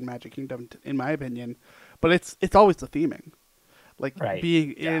spots in Magic Kingdom, in my opinion. But it's always the theming. Like,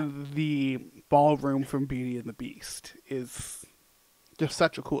 being in the ballroom from Beauty and the Beast is just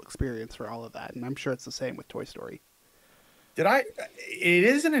such a cool experience for all of that. And I'm sure it's the same with Toy Story. It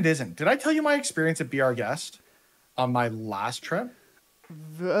is and it isn't. Did I tell you my experience at Be Our Guest on my last trip?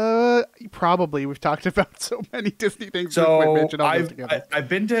 Probably. We've talked about so many Disney things. So I've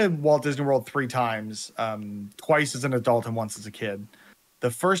been to Walt Disney World 3 times, twice as an adult and once as a kid. The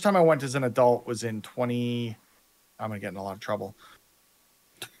first time I went as an adult was in I'm going to get in a lot of trouble.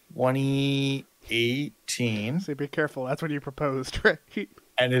 2018. So be careful. That's when you proposed, right?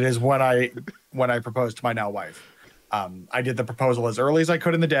 And it is when I proposed to my now wife. I did the proposal as early as I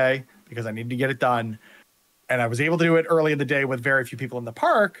could in the day because I needed to get it done. And I was able to do it early in the day with very few people in the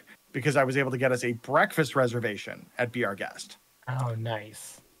park because I was able to get us a breakfast reservation at Be Our Guest. Oh,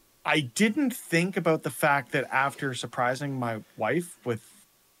 nice. I didn't think about the fact that after surprising my wife with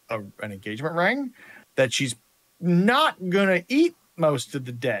an engagement ring, that she's not going to eat most of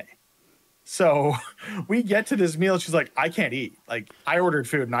the day. So we get to this meal. She's like, I can't eat. Like I ordered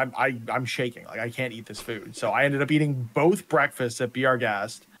food and I'm shaking. Like I can't eat this food. So I ended up eating both breakfasts at Be Our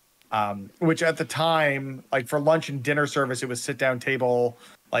Guest. Which at the time, like for lunch and dinner service, it was sit down table,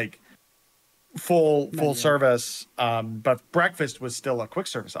 like full service. But breakfast was still a quick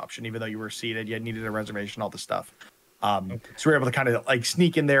service option, even though you were seated, you needed a reservation, all this stuff. So we were able to kind of like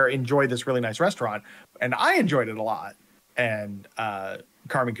sneak in there, enjoy this really nice restaurant. And I enjoyed it a lot. And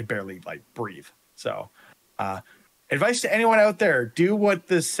Carmen could barely like breathe. So advice to anyone out there, do what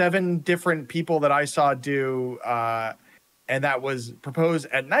the 7 different people that I saw do, and that was proposed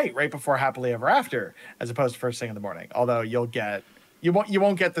at night, right before Happily Ever After, as opposed to first thing in the morning. Although you won't get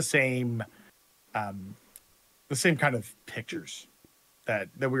the same kind of pictures that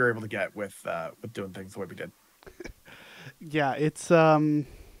we were able to get with doing things the way we did. Yeah, it's I'm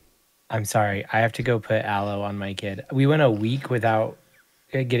sorry. I have to go put aloe on my kid. We went a week without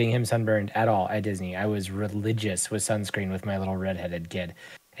getting him sunburned at all at Disney. I was religious with sunscreen with my little redheaded kid.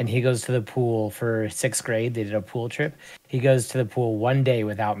 And he goes to the pool for 6th grade. They did a pool trip. He goes to the pool one day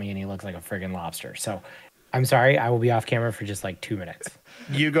without me, and he looks like a friggin' lobster. So I'm sorry. I will be off camera for just like 2 minutes.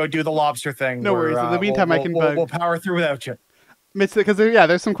 You go do the lobster thing. No worries. In the meantime, we'll power through without you. Mitch, because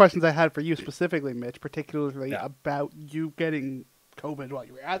there's some questions I had for you specifically, Mitch, particularly about you getting COVID while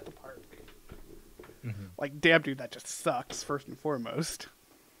you were at the park. Mm-hmm. Like, damn, dude, that just sucks, first and foremost.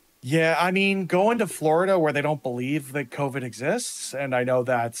 Yeah, I mean, going to Florida where they don't believe that COVID exists, and I know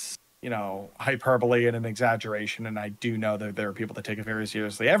that's, hyperbole and an exaggeration, and I do know that there are people that take it very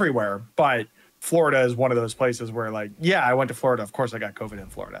seriously everywhere, but Florida is one of those places where, like, yeah, I went to Florida. Of course I got COVID in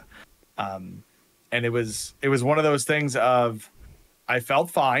Florida. And it was one of those things of, I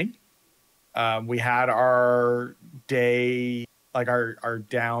felt fine. We had our day, like our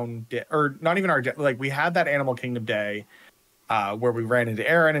down day, or not even our day, like we had that Animal Kingdom day where we ran into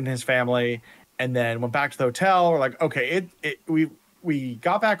Aaron and his family and then went back to the hotel. We're like, okay, we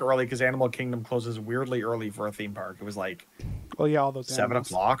got back early because Animal Kingdom closes weirdly early for a theme park. It was like, well, yeah, all those 7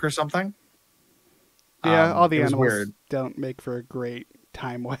 o'clock or something. Yeah, all the animals don't make for a great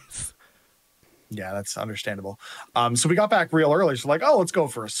time-wise. Yeah, that's understandable. So we got back real early. So like, oh, let's go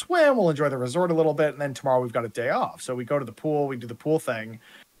for a swim. We'll enjoy the resort a little bit. And then tomorrow we've got a day off. So we go to the pool. We do the pool thing.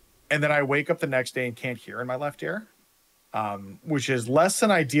 And then I wake up the next day and can't hear in my left ear. which is less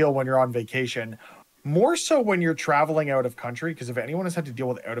than ideal when you're on vacation. More so when you're traveling out of country, because if anyone has had to deal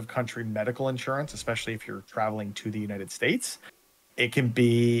with out of country medical insurance, especially if you're traveling to the United States, it can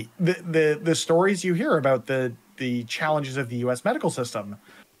be the stories you hear about the challenges of the U.S. medical system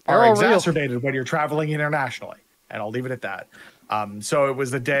are exacerbated when you're traveling internationally. And I'll leave it at that. So it was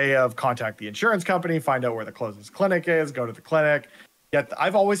the day of contact the insurance company, find out where the closest clinic is, go to the clinic. Yet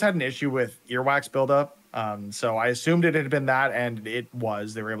I've always had an issue with earwax buildup. So I assumed it had been that, and it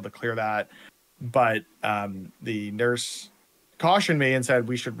was. They were able to clear that. But the nurse cautioned me and said,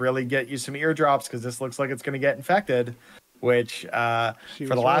 we should really get you some eardrops because this looks like it's going to get infected, which for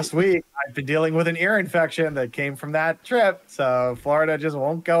the last week, I've been dealing with an ear infection that came from that trip. So Florida just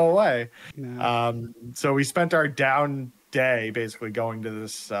won't go away. No. So we spent our down day basically going to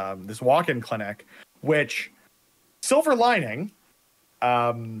this walk-in clinic, which, silver lining,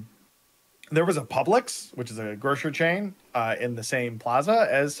 there was a Publix, which is a grocery chain, in the same plaza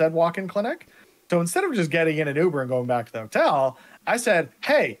as said walk-in clinic. So instead of just getting in an Uber and going back to the hotel, I said,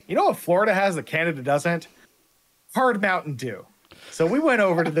 hey, you know what Florida has that Canada doesn't? Hard Mountain Dew. So we went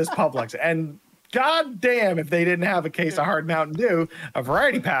over to this Publix, and God damn if they didn't have a case of Hard Mountain Dew, a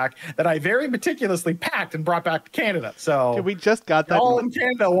variety pack that I very meticulously packed and brought back to Canada. So we just got that. All in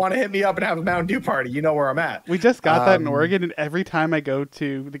Canada want to hit me up and have a Mountain Dew party. You know where I'm at. We just got that in Oregon, and every time I go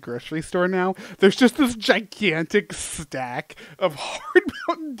to the grocery store now, there's just this gigantic stack of Hard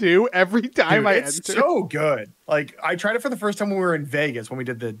Mountain Dew every time I enter. It's so good. Like, I tried it for the first time when we were in Vegas, when we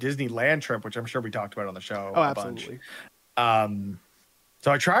did the Disneyland trip, which I'm sure we talked about on the show. Oh, absolutely.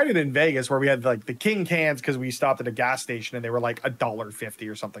 So I tried it in Vegas where we had like the King cans because we stopped at a gas station and they were like $1.50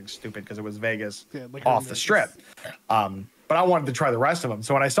 or something stupid because it was Vegas, off the strip. But I wanted to try the rest of them.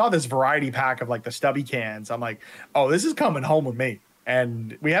 So when I saw this variety pack of like the stubby cans, I'm like, oh, this is coming home with me.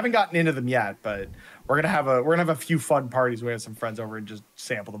 And we haven't gotten into them yet, but we're gonna have a few fun parties. We have some friends over and just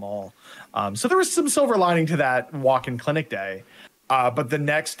sample them all. So there was some silver lining to that walk-in clinic day. But the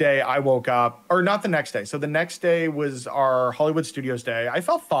next day I woke up, or not the next day. So the next day was our Hollywood Studios day. I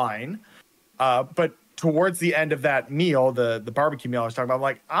felt fine. But towards the end of that meal, the barbecue meal I was talking about, I'm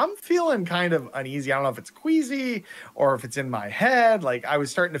like, I'm feeling kind of uneasy. I don't know if it's queasy or if it's in my head. Like, I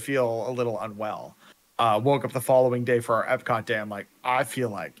was starting to feel a little unwell. Woke up the following day for our Epcot day. I'm like, I feel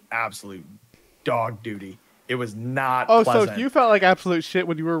like absolute dog duty. It was not pleasant. So you felt like absolute shit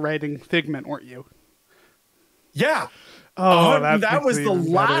when you were writing Figment, weren't you? Yeah. Oh, that was the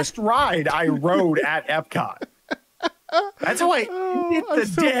last ride I rode at Epcot. That's how I ended the I'm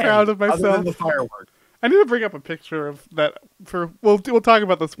so day. Proud of myself. Other than the fireworks. I need to bring up a picture of that we'll talk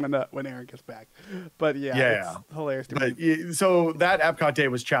about this when Aaron gets back. But yeah. It's hilarious. So that Epcot day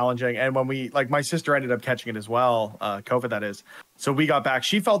was challenging, and when my sister ended up catching it as well, COVID that is. So we got back.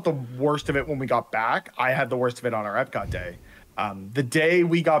 She felt the worst of it when we got back. I had the worst of it on our Epcot day. The day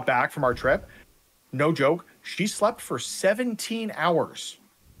we got back from our trip, no joke, she slept for 17 hours.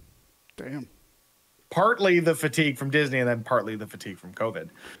 Damn. Partly the fatigue from Disney and then partly the fatigue from COVID.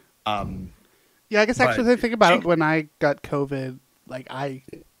 Yeah, I guess actually think about it, when I got COVID, like I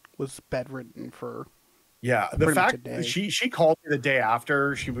was bedridden for the fact that she called me the day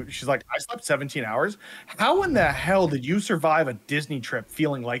after, she's like, I slept 17 hours. How in the hell did you survive a Disney trip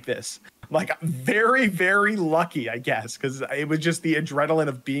feeling like this? Like, very, very lucky, I guess, because it was just the adrenaline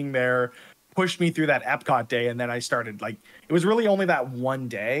of being there pushed me through that Epcot day, and then I started it was really only that one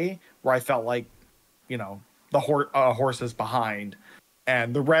day where I felt like, the horse is behind,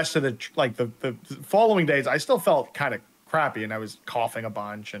 and the rest of the following days I still felt kind of crappy, and I was coughing a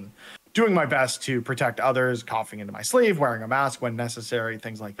bunch and doing my best to protect others, coughing into my sleeve, wearing a mask when necessary,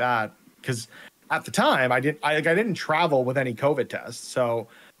 things like that. Because at the time I didn't travel with any COVID tests, so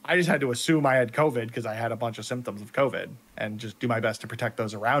I just had to assume I had COVID because I had a bunch of symptoms of COVID and just do my best to protect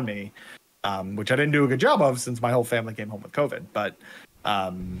those around me. Which I didn't do a good job of since my whole family came home with COVID. But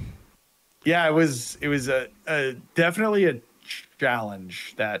it was definitely a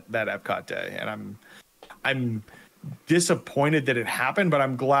challenge that Epcot day, and I'm disappointed that it happened. But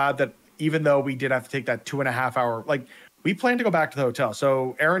I'm glad that even though we did have to take that 2.5 hour, we planned to go back to the hotel.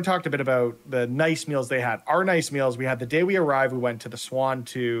 So Aaron talked a bit about the nice meals they had. Our nice meals, we had the day we arrived, we went to the Swan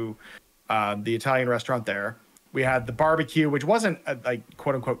to the Italian restaurant there. We had the barbecue, which wasn't a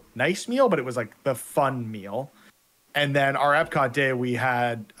quote unquote nice meal, but it was like the fun meal. And then our Epcot day, we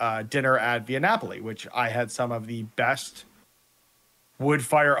had dinner at Via Napoli, which I had some of the best wood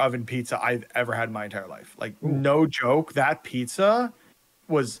fire oven pizza I've ever had in my entire life. No joke. That pizza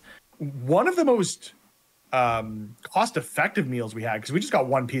was one of the most cost-effective meals we had, because we just got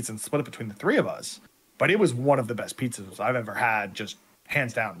one pizza and split it between the three of us. But it was one of the best pizzas I've ever had, just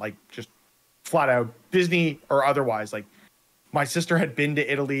hands down, just flat out, Disney or otherwise. my sister had been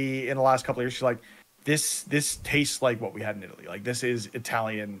to Italy in the last couple of years. She's like, this tastes like what we had in Italy. Like this is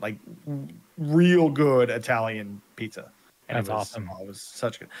Italian, like real good Italian pizza. And That's awesome. Oh, it was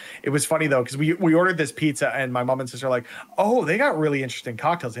such good. It was funny though, because we ordered this pizza and my mom and sister are like, oh, they got really interesting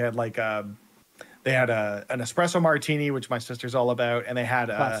cocktails. They had like an espresso martini, which my sister's all about, and they had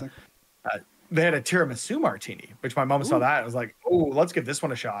a tiramisu martini, which my mom saw that and was like, oh, let's give this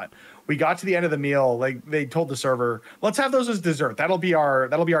one a shot. We got to the end of the meal, like they told the server, let's have those as dessert. That'll be our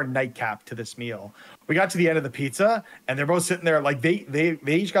nightcap to this meal. We got to the end of the pizza and they're both sitting there like they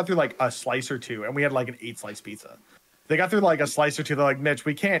each got through like a slice or two, and we had like an 8-slice pizza. They got through like a slice or two. They're like, Mitch,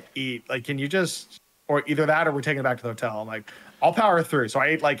 we can't eat. Like, can you just, or either that or we're taking it back to the hotel. I'm like, I'll power through. So I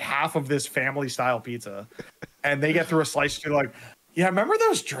ate like half of this family style pizza, and they get through a slice or two. Like, yeah, remember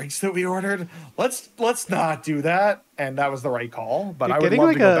those drinks that we ordered? Let's not do that. And that was the right call. But I would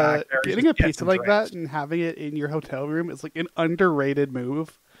love to go back there. Getting a pizza like that and having it in your hotel room is like an underrated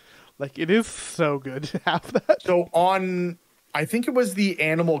move. Like, it is so good to have that. So I think it was the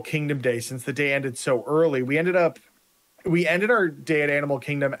Animal Kingdom day, since the day ended so early, we ended our day at Animal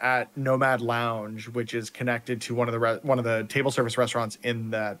Kingdom at Nomad Lounge, which is connected to one of the table service restaurants in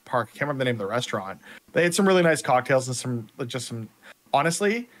that park. I can't remember the name of the restaurant. They had some really nice cocktails and some.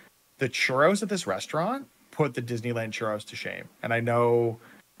 Honestly, the churros at this restaurant put the Disneyland churros to shame. And I know,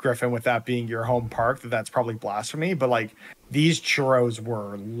 Griffin, with that being your home park, that's probably blasphemy. But like, these churros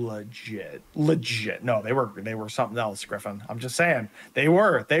were legit. No, they were something else, Griffin. I'm just saying they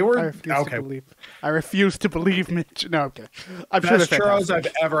were. I refuse to believe Mitch. No, okay. I'm Best sure churros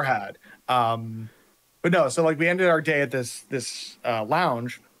I've ever had. But no, so like we ended our day at this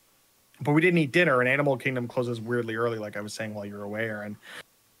lounge, but we didn't eat dinner. And Animal Kingdom closes weirdly early, like I was saying while you were away, Aaron.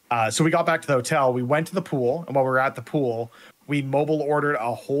 So we got back to the hotel. We went to the pool, and while we were at the pool, we mobile ordered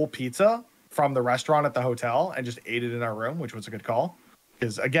a whole pizza from the restaurant at the hotel and just ate it in our room, which was a good call.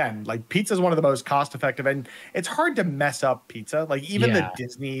 Because again, like, pizza is one of the most cost effective, and it's hard to mess up pizza. Like even the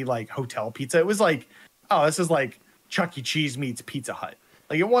Disney like hotel pizza, it was like, oh, this is like Chuck E. Cheese meets Pizza Hut.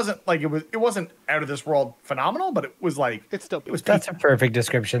 Like it wasn't out of this world phenomenal, but it was like it was. That's a perfect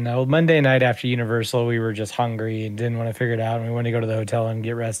description though. Monday night after Universal, we were just hungry and didn't want to figure it out, and we wanted to go to the hotel and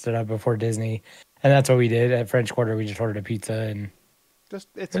get rested up before Disney, and that's what we did at French Quarter. We just ordered a pizza and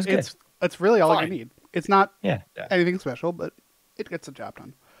it's really all you need. It's not Yeah. anything special, but it gets the job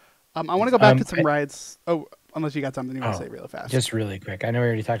done. I want to go back to some rides. Oh, unless you got something you want to say really fast. Just really quick. I know we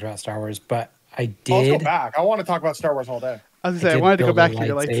already talked about Star Wars, but I did. Let's go back. I want to talk about Star Wars all day. I was gonna say, I wanted to go back to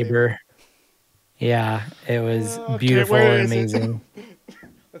your lightsaber. Yeah, it was beautiful and amazing.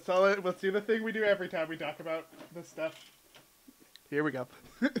 Let's do the thing we do every time we talk about this stuff. Here we go.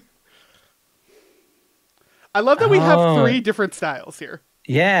 I love that we have 3 different styles here.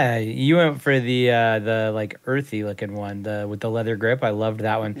 Yeah, you went for the like earthy looking one, with the leather grip. I loved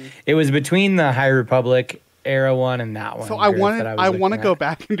that one. Mm-hmm. It was between the High Republic era one and that one. So I want to go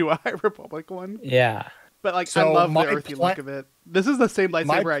back and do a High Republic one. Yeah. But like, I love the earthy look of it. This is the same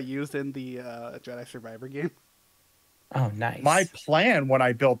lightsaber I used in the Jedi Survivor game. Oh, nice. My plan when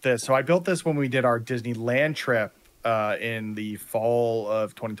I built this, so I built this when we did our Disneyland trip in the fall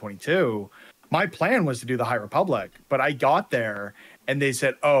of 2022. My plan was to do the High Republic, but I got there and they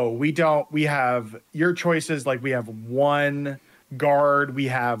said, oh, we have your choices. Like, we have one guard, we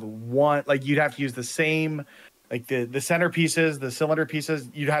have one, like, you'd have to use the same, like the center pieces, the cylinder pieces,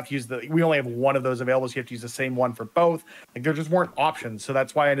 you'd have to use we only have one of those available, so you have to use the same one for both. Like, there just weren't options. So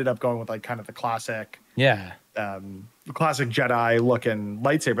that's why I ended up going with like kind of the classic, classic Jedi looking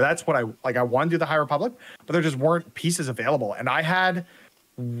lightsaber. That's what I want to do the High Republic, but there just weren't pieces available. And I had,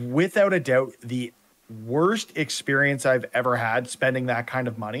 without a doubt, the worst experience I've ever had spending that kind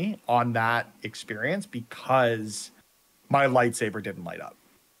of money on that experience, because my lightsaber didn't light up.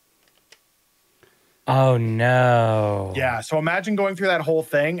 Oh no. Yeah, so imagine going through that whole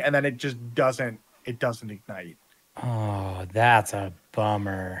thing and then it just doesn't ignite. Oh, that's a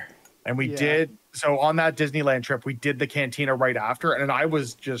bummer. And we did, so on that Disneyland trip, we did the cantina right after, and I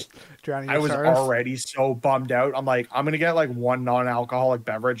was just already so bummed out. I'm like, I'm gonna get like one non-alcoholic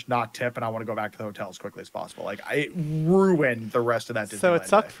beverage, not tip, and I want to go back to the hotel as quickly as possible. Like, it ruined the rest of that Disneyland. So it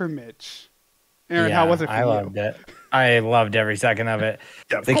sucked for Mitch. Aaron, how was it for you? I loved it. I loved every second of it.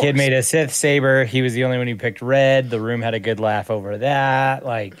 The kid made a Sith saber. He was the only one who picked red. The room had a good laugh over that.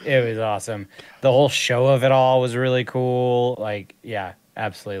 Like, it was awesome. The whole show of it all was really cool. Like, yeah,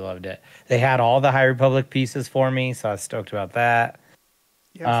 absolutely loved it. They had all the High Republic pieces for me, so I was stoked about that.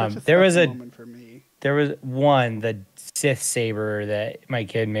 Yeah, there was a moment for me. There was one, the Sith saber that my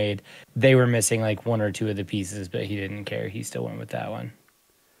kid made. They were missing like 1 or 2 of the pieces, but he didn't care. He still went with that one.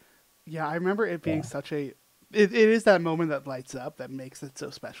 Yeah, I remember it being such a it is that moment that lights up that makes it so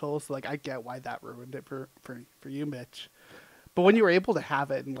special. So like I get why that ruined it for you, Mitch. But when you were able to have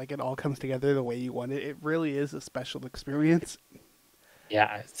it and like it all comes together the way you want it, it really is a special experience.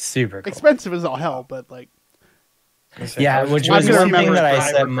 Yeah, it's super cool. Expensive as all hell, but like Yeah, which I'm was gonna one thing remember that it I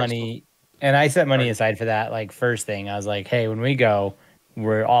forever, set money, and I set money aside for that. Like first thing, I was like, hey, when we go,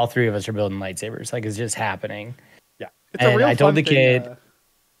 we're all three of us are building lightsabers. Like it's just happening. Yeah, it's a And real I told fun the thing, kid,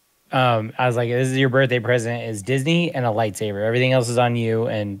 I was like, this is your birthday present is Disney and a lightsaber. Everything else is on you.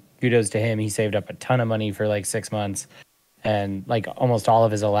 And kudos to him. He saved up a ton of money for like 6 months and like almost all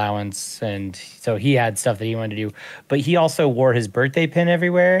of his allowance. And so he had stuff that he wanted to do, but he also wore his birthday pin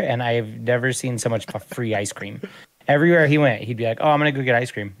everywhere. And I've never seen so much free ice cream. Everywhere he went, he'd be like, oh, I'm going to go get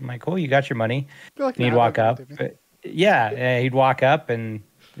ice cream. I'm like, cool, you got your money. like And he'd walk up. Yeah, he'd walk up and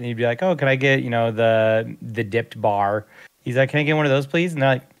he'd be like, oh, can I get, the dipped bar? He's like, can I get one of those, please? And they're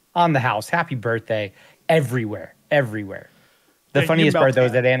like, on the house. Happy birthday. Everywhere. The funniest part, though,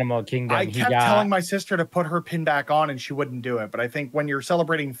 is at Animal Kingdom. I kept telling my sister to put her pin back on, and she wouldn't do it. But I think when you're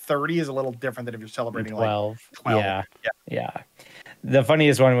celebrating 30 is a little different than if you're celebrating 12. Like 12. Yeah. The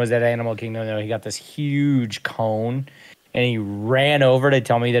funniest one was at Animal Kingdom, though. He got this huge cone, and he ran over to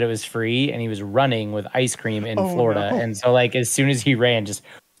tell me that it was free, and he was running with ice cream in Florida. No. And so, like, as soon as he ran, just...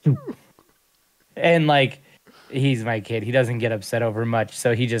 And, like... He's my kid. He doesn't get upset over much.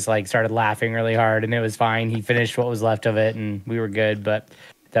 So he just like started laughing really hard and it was fine. He finished what was left of it and we were good, but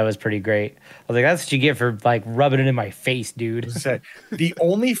that was pretty great. I was like, that's what you get for like rubbing it in my face, dude. The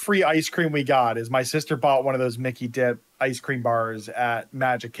only free ice cream we got is my sister bought one of those Mickey Dip ice cream bars at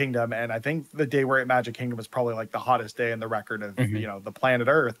Magic Kingdom. And I think the day we're at Magic Kingdom was probably like the hottest day in the record of, the planet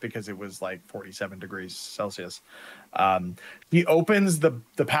Earth because it was like 47 degrees Celsius. He opens the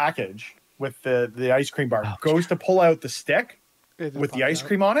package with the ice cream bar, goes to pull out the stick with the ice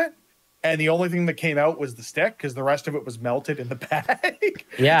cream on it, and the only thing that came out was the stick because the rest of it was melted in the bag.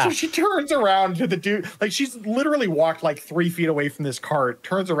 Yeah. So she turns around to the dude, like she's literally walked like 3 feet away from this cart,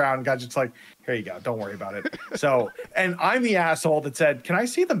 turns around and got just like, here you go, don't worry about it. So, and I'm the asshole that said, can I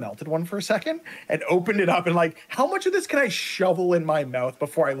see the melted one for a second? And opened it up and like, how much of this can I shovel in my mouth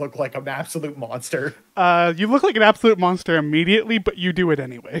before I look like an absolute monster? You look like an absolute monster immediately, but you do it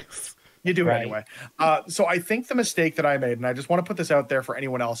anyways. You do it anyway. So I think the mistake that I made, and I just want to put this out there for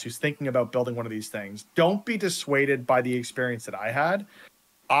anyone else who's thinking about building one of these things, don't be dissuaded by the experience that I had.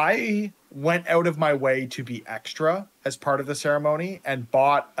 I went out of my way to be extra as part of the ceremony and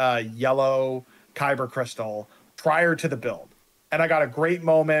bought a yellow kyber crystal prior to the build. And I got a great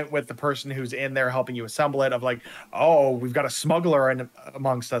moment with the person who's in there helping you assemble it of like, oh, we've got a smuggler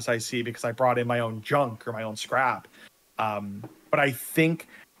amongst us, I see, because I brought in my own junk or my own scrap. But I think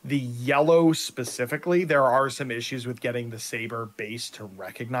the yellow specifically, there are some issues with getting the saber base to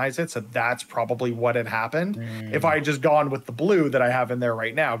recognize it. So that's probably what had happened. If I had just gone with the blue that I have in there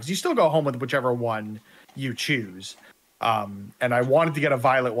right now, because you still go home with whichever one you choose. And I wanted to get a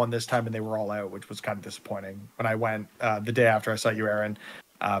violet one this time and they were all out, which was kind of disappointing when I went the day after I saw you, Aaron,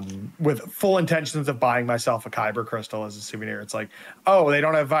 with full intentions of buying myself a kyber crystal as a souvenir. It's like, oh, they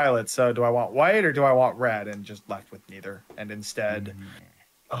don't have violets. So do I want white or do I want red? And just left with neither. And instead...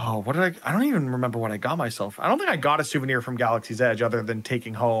 Oh, what did I don't even remember what I got myself. I don't think I got a souvenir from Galaxy's Edge other than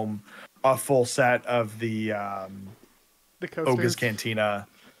taking home a full set of the Oga's Cantina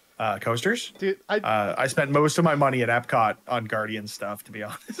coasters. Dude, I spent most of my money at Epcot on Guardian stuff, to be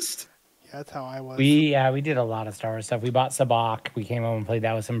honest. Yeah, that's how I was. We did a lot of Star Wars stuff. We bought Sabacc. We came home and played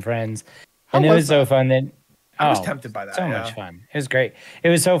that with some friends. And it was so fun that I was tempted by that. So much fun. It was great. It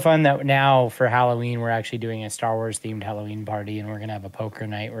was so fun that now for Halloween, we're actually doing a Star Wars themed Halloween party, and we're going to have a poker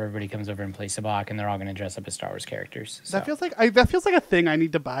night where everybody comes over and plays Sabacc, and they're all going to dress up as Star Wars characters. So. That feels like a thing I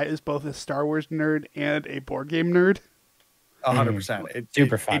need to buy as both a Star Wars nerd and a board game nerd. 100%.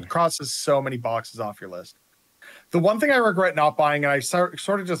 Super fun. It crosses so many boxes off your list. The one thing I regret not buying, and I sort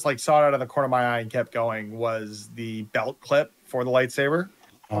of just like saw it out of the corner of my eye and kept going, was the belt clip for the lightsaber.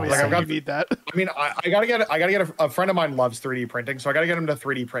 Oh, like I've got to need that. I mean, I gotta get a friend of mine loves 3D printing, so I gotta get him to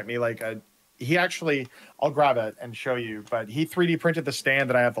 3D print me like he actually, I'll grab it and show you, but he 3D printed the stand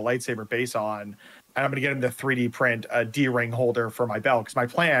that I have the lightsaber base on, and I'm gonna get him to 3D print a D-ring holder for my belt, because my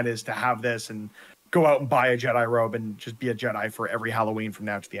plan is to have this and go out and buy a Jedi robe and just be a Jedi for every Halloween from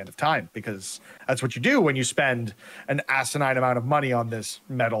now to the end of time, because that's what you do when you spend an asinine amount of money on this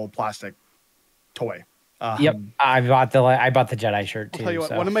metal plastic toy. Yep, I bought the Jedi shirt too. I'll tell you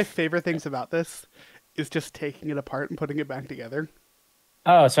what, one of my favorite things about this is just taking it apart and putting it back together.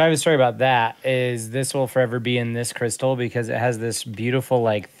 Oh, so I have a story about that. Is this will forever be in this crystal because it has this beautiful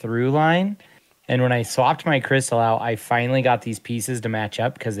like through line And when I swapped my crystal out, I finally got these pieces to match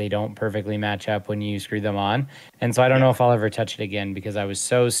up because they don't perfectly match up when you screw them on. And so I don't know if I'll ever touch it again because I was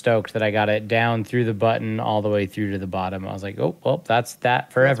so stoked that I got it down through the button all the way through to the bottom. I was like, oh, well, that's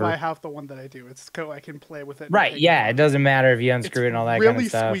that forever. That's why I have the one that I do. It's I can play with it. Right. Yeah. It doesn't matter if you unscrew it and all that kind of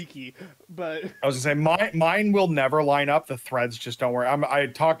stuff. Really squeaky, but I was gonna say mine will never line up. The threads just don't work. I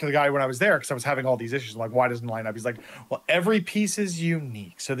talked to the guy when I was there because I was having all these issues. I'm like, why doesn't it line up? He's like, well, every piece is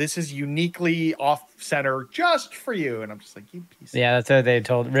unique, so this is uniquely off center just for you. And I'm just like, you piece. Yeah, that's what they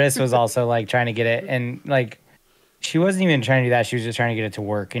told. Riss was also like trying to get it, and like she wasn't even trying to do that. She was just trying to get it to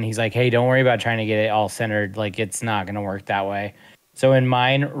work. And he's like, hey, don't worry about trying to get it all centered. Like it's not gonna work that way. So in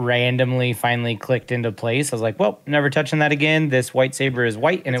mine, randomly finally clicked into place. I was like, well, never touching that again. This white saber is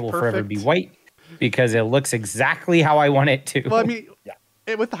white, and it will forever be white because it looks exactly how I want it to. Well, I mean,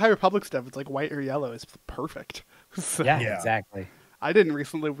 with the High Republic stuff, it's like white or yellow is perfect. So, yeah, exactly. I didn't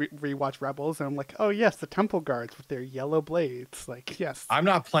recently rewatch Rebels, and I'm like, oh yes, the Temple Guards with their yellow blades. Like, yes. I'm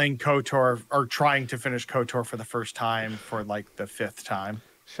not playing KOTOR or trying to finish KOTOR for the first time for like the 5th time.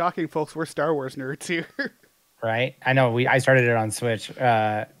 Shocking, folks. We're Star Wars nerds here. Right? I know. I started it on Switch,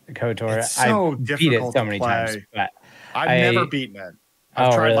 KOTOR. It's so I beat it so many times, but I've never beaten it.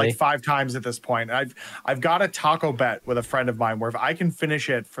 I've tried really? like 5 times at this point. I've got a taco bet with a friend of mine where if I can finish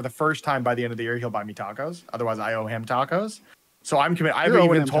it for the first time by the end of the year, he'll buy me tacos. Otherwise, I owe him tacos. So I'm committed. I've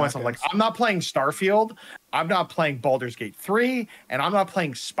even told myself, like, I'm not playing Starfield, I'm not playing Baldur's Gate 3, and I'm not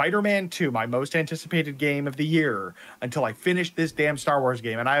playing Spider-Man 2, my most anticipated game of the year, until I finish this damn Star Wars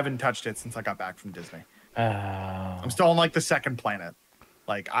game. And I haven't touched it since I got back from Disney. I'm still on like the 2nd planet.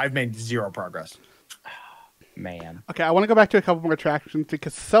 Like I've made 0 progress. Man. Okay, I want to go back to a couple more attractions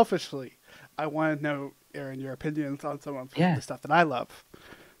because selfishly, I want to know, Aaron, your opinions on some of the stuff that I love.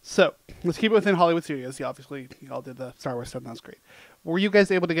 So let's keep it within Hollywood Studios. You obviously all did the Star Wars stuff. That was great. Were you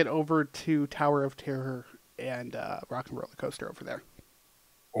guys able to get over to Tower of Terror and Rock and Roller Coaster over there?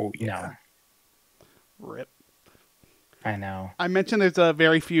 Oh yeah. No. Rip. I know. I mentioned there's a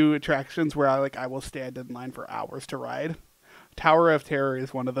very few attractions where I will stand in line for hours to ride. Tower of Terror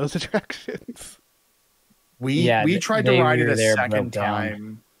is one of those attractions. We tried to ride it a second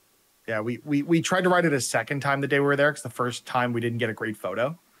time. Yeah, we tried to ride it a second time the day we were there because the first time we didn't get a great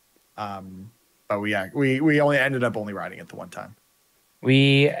photo. But we only ended up only riding it the one time.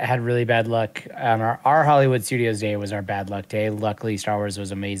 We had really bad luck. Our Hollywood Studios day was our bad luck day. Luckily, Star Wars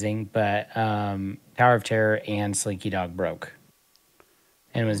was amazing, but Tower of Terror and Slinky Dog broke.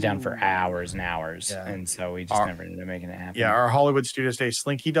 And it was down for hours and hours. Yeah. And so we just never ended up making it happen. Yeah, our Hollywood Studios day,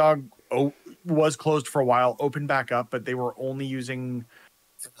 Slinky Dog was closed for a while, opened back up, but they were only using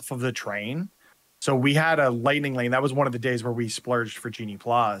half of the train. So we had a lightning lane. That was one of the days where we splurged for Genie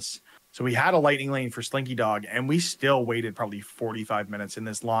Plus. So we had a lightning lane for Slinky Dog, and we still waited probably 45 minutes in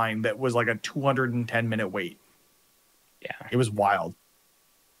this line that was like a 210-minute wait. Yeah. It was wild.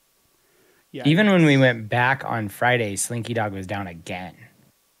 Yeah. Even when we went back on Friday, Slinky Dog was down again.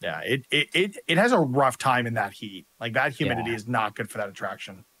 Yeah, it has a rough time in that heat. Like that humidity is not good for that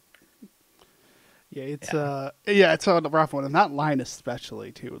attraction. Yeah, it's a rough one, and that line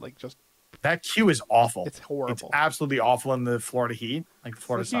especially too. Like just that queue is awful. It's horrible. It's absolutely awful in the Florida heat, like the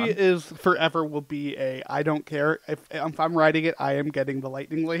Florida sun. Is forever will be I don't care if I'm riding it. I am getting the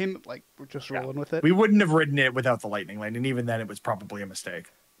lightning lane. Like we're just rolling with it. We wouldn't have ridden it without the lightning lane, and even then, it was probably a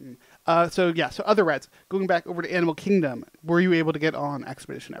mistake. So other rides. Going back over to Animal Kingdom, were you able to get on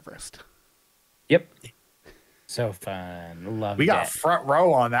Expedition Everest? Yep. So fun. Loved it. We got front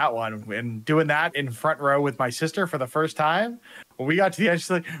row on that one, and doing that in front row with my sister for the first time. When we got to the edge,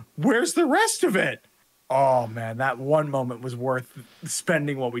 she's like, "Where's the rest of it?" Oh man, that one moment was worth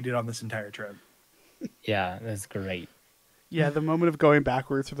spending what we did on this entire trip. Yeah, that's great. Yeah, the moment of going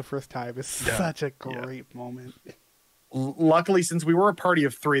backwards for the first time is such a great moment. Luckily, since we were a party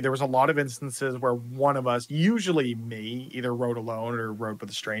of 3, there was a lot of instances where one of us, usually me, either rode alone or rode with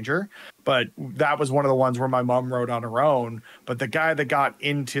a stranger. But that was one of the ones where my mom rode on her own. But the guy that got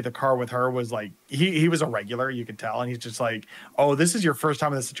into the car with her was like, he was a regular, you could tell. And he's just like, oh, this is your first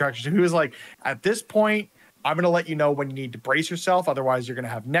time in this attraction. So he was like, at this point, I'm going to let you know when you need to brace yourself. Otherwise, you're going to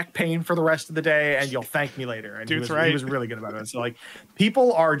have neck pain for the rest of the day and you'll thank me later. And he was really good about it. So like,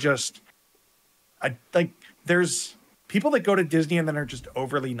 people are just there's people that go to Disney and then are just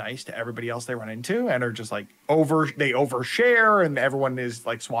overly nice to everybody else they run into and are just like they overshare and everyone is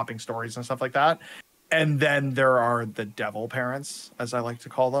like swapping stories and stuff like that. And then there are the devil parents, as I like to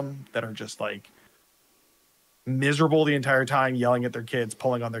call them, that are just like miserable the entire time, yelling at their kids,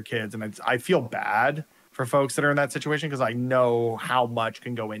 pulling on their kids. And I feel bad for folks that are in that situation because I know how much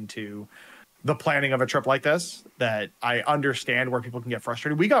can go into the planning of a trip like this, that I understand where people can get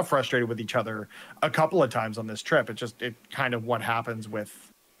frustrated. We got frustrated with each other a couple of times on this trip. It kind of what happens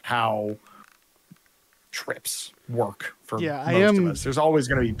with how trips work for most of us. There's always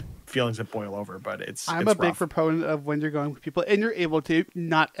going to be feelings that boil over, but I'm a big proponent of when you're going with people and you're able to.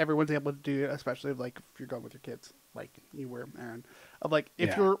 Not everyone's able to do it, especially like if you're going with your kids, like you were, Aaron. Of like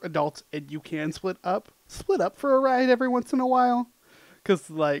if you're adults and you can split up for a ride every once in a while, because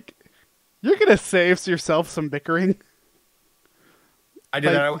like you're gonna save yourself some bickering. I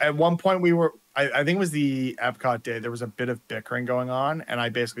did that at one point. We were. I think it was the Epcot day. There was a bit of bickering going on, and I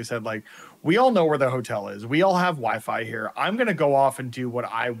basically said, like, we all know where the hotel is. We all have Wi-Fi here. I'm going to go off and do what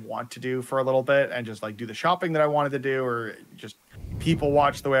I want to do for a little bit and just, like, do the shopping that I wanted to do or just people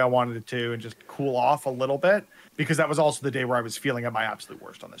watch the way I wanted it to and just cool off a little bit, because that was also the day where I was feeling at my absolute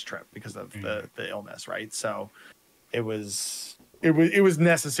worst on this trip because of the illness, right? So it was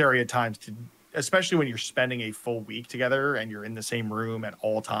necessary at times to, especially when you're spending a full week together and you're in the same room at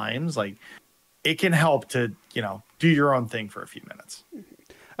all times, like, it can help to, do your own thing for a few minutes.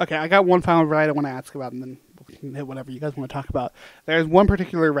 Okay, I got one final ride I want to ask about, and then we can hit whatever you guys want to talk about. There's one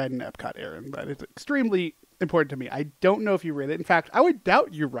particular ride in Epcot, Aaron, that is extremely important to me. I don't know if you read it. In fact, I would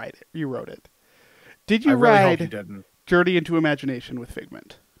doubt you wrote it. Did you ride Journey into Imagination with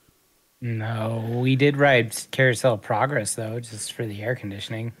Figment? No, we did ride Carousel of Progress, though, just for the air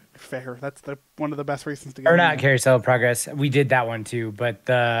conditioning. Fair. That's one of the best reasons to go. Or not Carousel of Progress. We did that one, too, but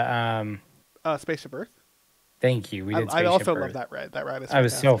the... Spaceship Earth. Thank you. We did. I also love that ride. That ride is fantastic. That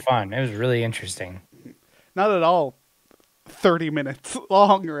was so fun. It was really interesting. Not at all 30 minutes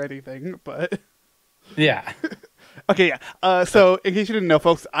long or anything, but yeah. Okay, yeah. So in case you didn't know,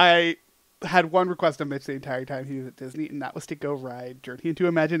 folks, I had one request of Mitch the entire time he was at Disney, and that was to go ride Journey into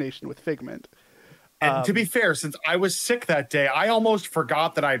Imagination with Figment. And to be fair, since I was sick that day, I almost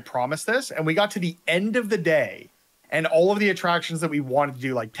forgot that I had promised this, and we got to the end of the day. And all of the attractions that we wanted to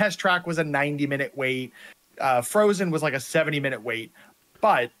do, like Test Track was a 90-minute wait. Frozen was like a 70-minute wait.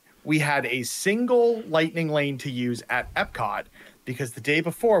 But we had a single lightning lane to use at Epcot because the day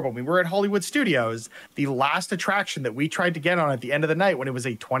before, when we were at Hollywood Studios, the last attraction that we tried to get on at the end of the night when it was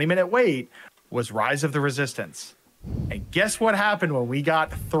a 20-minute wait was Rise of the Resistance. And guess what happened when we got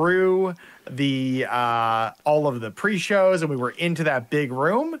through the all of the pre-shows and we were into that big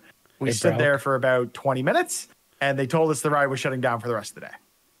room? We stood there for about 20 minutes. And they told us the ride was shutting down for the rest of the day.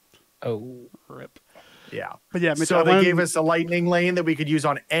 Oh, rip. Yeah. But yeah, Mitch, so they gave us a lightning lane that we could use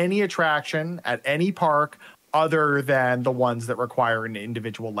on any attraction at any park other than the ones that require an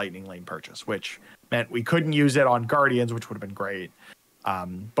individual lightning lane purchase, which meant we couldn't use it on Guardians, which would have been great.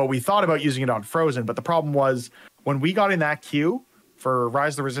 But we thought about using it on Frozen. But the problem was when we got in that queue for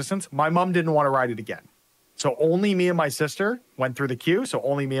Rise of the Resistance, my mom didn't want to ride it again. So only me and my sister went through the queue. So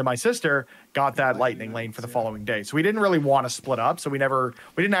only me and my sister got that lightning lane for the following day. So we didn't really want to split up. So we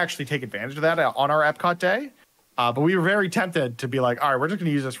didn't actually take advantage of that on our Epcot day. But we were very tempted to be like, all right, we're just going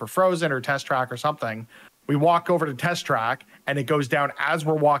to use this for Frozen or Test Track or something. We walk over to Test Track and it goes down as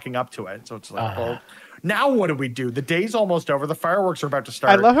we're walking up to it. So it's like, well, now what do we do? The day's almost over. The fireworks are about to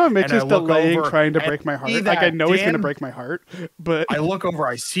start. I love how Mitch is delaying trying to break my heart. Like, I know he's going to break my heart, but I look over,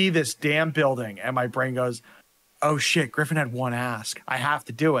 I see this damn building, and my brain goes, oh shit, Griffin had one ask. I have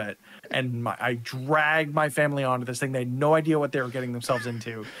to do it. And I dragged my family onto this thing. They had no idea what they were getting themselves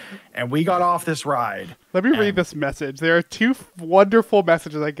into. And we got off this ride. Let me read this message. There are two wonderful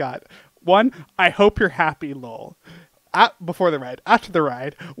messages I got. One, I hope you're happy, lol. Before the ride. After the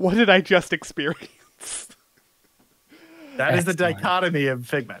ride, what did I just experience? That is the dichotomy of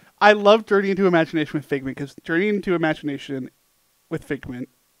Figment. I love Journey into Imagination with Figment because Journey into Imagination with Figment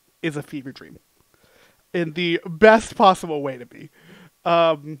is a fever dream. In the best possible way to be.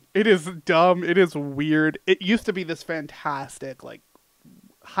 It is dumb. It is weird. It used to be this fantastic, like,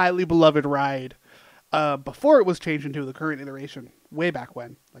 highly beloved ride before it was changed into the current iteration, way back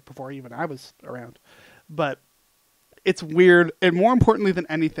when, like before even I was around. But it's weird, and more importantly than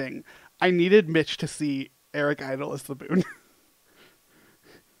anything, I needed Mitch to see Eric Idle as the Boon.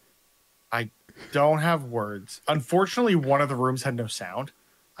 I don't have words. Unfortunately, one of the rooms had no sound,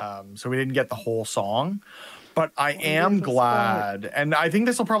 so we didn't get the whole song. But I am glad, and I think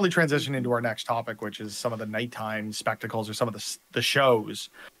this will probably transition into our next topic, which is some of the nighttime spectacles or some of the shows.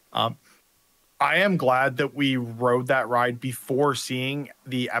 I am glad that we rode that ride before seeing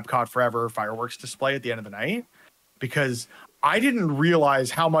the Epcot Forever fireworks display at the end of the night, because I didn't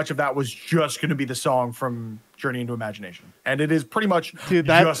realize how much of that was just going to be the song from Journey into Imagination. And it is pretty much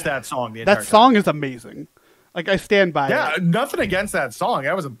just that song. That song is amazing. Like, I stand by it. Nothing against that song.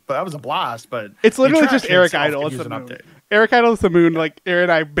 That was a blast, but it's literally just Eric Idle. It's an update. Eric Idle is the Moon, like Aaron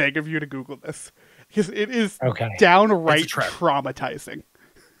and I beg of you to Google this. Because it is downright traumatizing.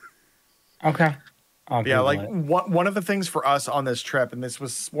 Okay. Yeah, like one of the things for us on this trip, and this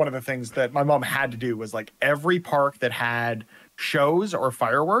was one of the things that my mom had to do, was like every park that had shows or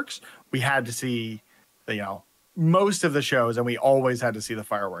fireworks, we had to see, most of the shows, and we always had to see the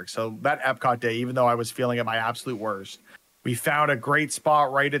fireworks. So that Epcot day, even though I was feeling at my absolute worst, we found a great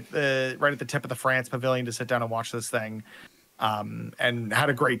spot right at the tip of the France Pavilion to sit down and watch this thing, and had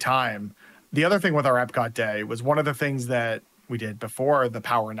a great time. The other thing with our Epcot day was one of the things that we did before the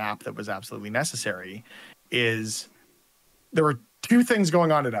power nap that was absolutely necessary is there were two things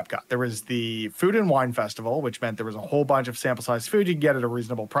going on at Epcot. There was the Food and Wine Festival, which meant there was a whole bunch of sample size food you could get at a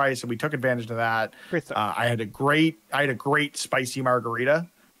reasonable price, and we took advantage of that. I had a great spicy margarita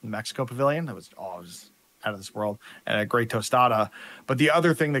in the Mexico Pavilion. It was out of this world, and a great tostada. But the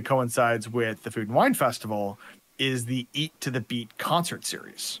other thing that coincides with the Food and Wine Festival is the Eat to the Beat concert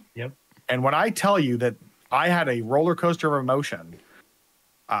series. Yep. And when I tell you that I had a roller coaster of emotion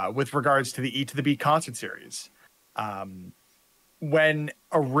with regards to the Eat to the Beat concert series, when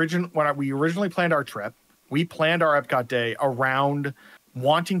we originally planned our trip, we planned our Epcot day around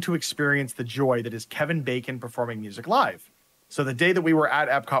wanting to experience the joy that is Kevin Bacon performing music live. So the day that we were at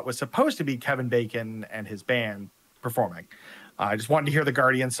Epcot was supposed to be Kevin Bacon and his band performing. I just wanted to hear the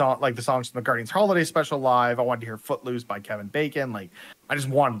Guardians song, like the songs from the Guardians Holiday Special live. I wanted to hear Footloose by Kevin Bacon. Like, I just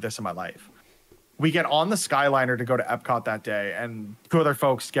wanted this in my life. We get on the Skyliner to go to Epcot that day, and two other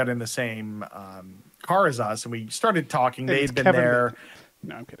folks get in the same car as us, and we started talking. They'd been there.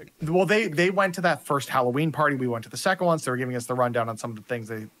 No, I'm kidding. Well, they went to that first Halloween party. We went to the second one, so they were giving us the rundown on some of the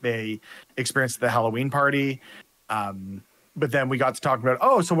things they experienced at the Halloween party. But then we got to talking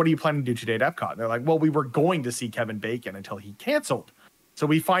about, so what are you planning to do today at Epcot? And they're like, well, we were going to see Kevin Bacon until he canceled. So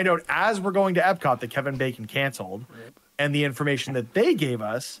we find out as we're going to Epcot that Kevin Bacon canceled. Rip. And the information that they gave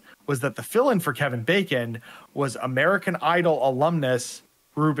us was that the fill-in for Kevin Bacon was American Idol alumnus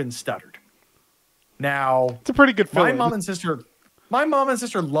Ruben Studdard. Now, it's a pretty good fill-in. My mom and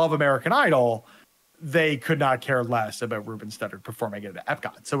sister love American Idol. They could not care less about Ruben Studdard performing at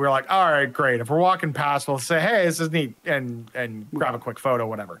Epcot. So we were like, all right, great. If we're walking past, we'll say, hey, this is neat, and grab a quick photo,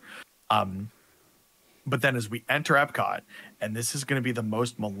 whatever. But then as we enter Epcot, and this is going to be the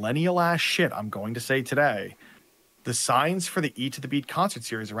most millennial-ass shit I'm going to say today, the signs for the Eat to the Beat concert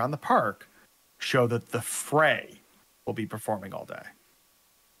series around the park show that the Fray will be performing all day.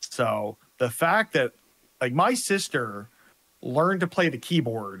 So the fact that, like, my sister learned to play the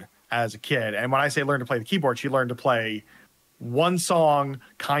keyboard as a kid. And when I say learn to play the keyboard, she learned to play one song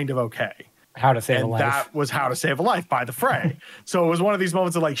kind of okay. How to Save a Life. That was How to Save a Life by the Fray. So it was one of these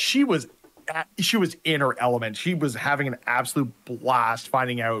moments of like, she was in her element. She was having an absolute blast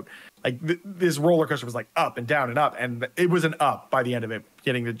finding out like this roller coaster was like up and down and up. And it was an up by the end of it,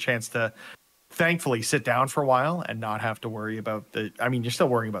 getting the chance to thankfully sit down for a while and not have to worry about you're still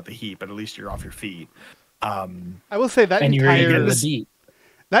worrying about the heat, but at least you're off your feet. I will say that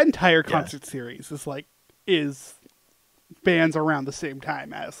that entire concert series is bands around the same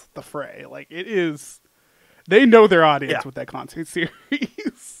time as the Fray. Like it is, they know their audience with that concert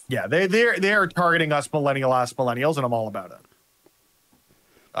series. Yeah, they are targeting us millennials, and I'm all about it.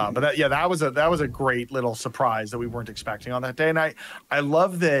 But that was a great little surprise that we weren't expecting on that day, and I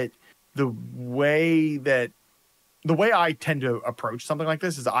love that the way I tend to approach something like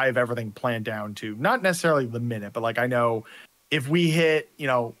this is I have everything planned down to not necessarily the minute, but like I know. If we hit,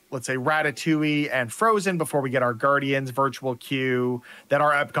 let's say Ratatouille and Frozen before we get our Guardians virtual queue, then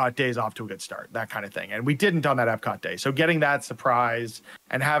our Epcot day is off to a good start, that kind of thing. And we didn't on that Epcot day. So getting that surprise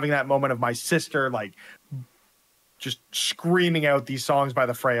and having that moment of my sister, like, just screaming out these songs by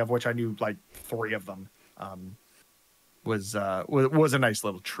the Fray, of which I knew like 3 of them, was a nice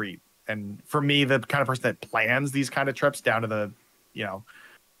little treat. And for me, the kind of person that plans these kind of trips down to the,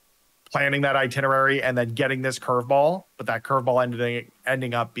 planning that itinerary and then getting this curveball, but that curveball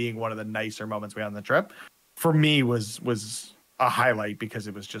ending up being one of the nicer moments we had on the trip, for me was a highlight because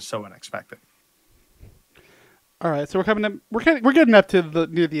it was just so unexpected. All right, so we're getting up to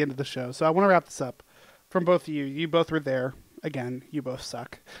near the end of the show, so I want to wrap this up from both of you. You both were there. Again, you both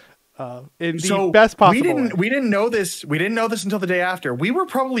suck. In the best possible way. We didn't know this. We didn't know this until the day after. We were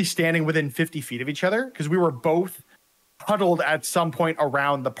probably standing within 50 feet of each other because we were both huddled at some point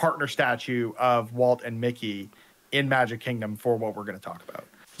around the partner statue of Walt and Mickey in Magic Kingdom for what we're going to talk about.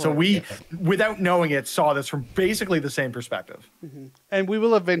 So we, without knowing it, saw this from basically the same perspective. Mm-hmm. And we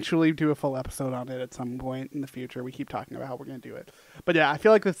will eventually do a full episode on it at some point in the future. We keep talking about how we're going to do it. But yeah, I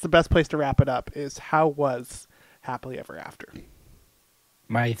feel like that's the best place to wrap it up is how was Happily Ever After?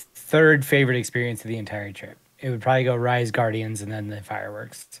 My third favorite experience of the entire trip. it would probably go Rise, Guardians, and then the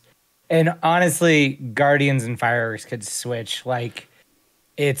fireworks. And honestly, Guardians and fireworks could switch. Like,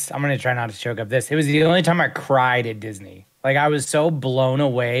 I'm going to try not to choke up this. It was the only time I cried at Disney. Like, I was so blown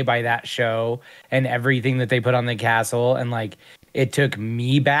away by that show and everything that they put on the castle. And like, it took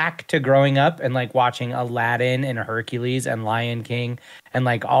me back to growing up and like watching Aladdin and Hercules and Lion King and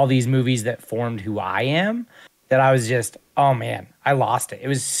like all these movies that formed who I am, that I was just, oh man, I lost it. It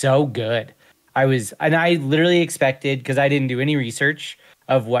was so good. And I literally expected, because I didn't do any research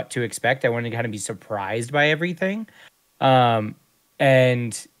of what to expect. I wanted to kind of be surprised by everything.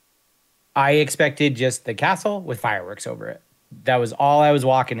 And I expected just the castle with fireworks over it. That was all I was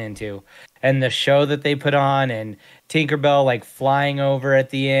walking into. And the show that they put on and Tinkerbell like flying over at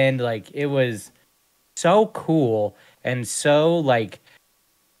the end, like it was so cool. And so like,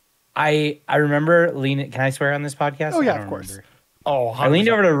 I remember leaning, can I swear on this podcast? Oh yeah, of course. Remember. Oh, I leaned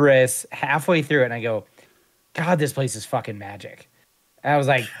over to Riss halfway through it and I go, God, this place is fucking magic. And I was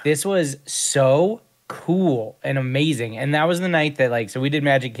like, this was so cool and amazing. And that was the night that like, so we did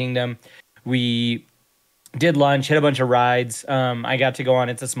Magic Kingdom. We did lunch, hit a bunch of rides. I got to go on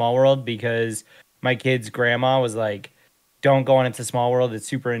It's a Small World because my kid's grandma was like, don't go on It's a Small World. It's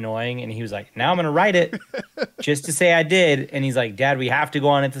super annoying. And he was like, now I'm going to write it just to say I did. And he's like, Dad, we have to go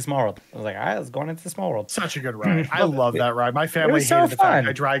on It's a Small World. I was like, all right, let's go on It's a Small World. Such a good ride. I love that ride. My family so hated the fact fun.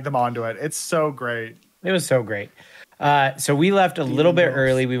 I dragged them onto it. It's so great. It was so great. So we left a little bit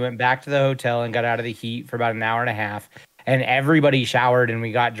early. We went back to the hotel and got out of the heat for about an hour and a half. And everybody showered and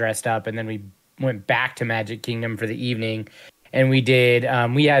we got dressed up. And then we went back to Magic Kingdom for the evening. And we did,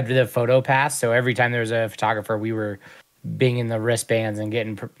 we had the photo pass. So every time there was a photographer, we were binging the wristbands and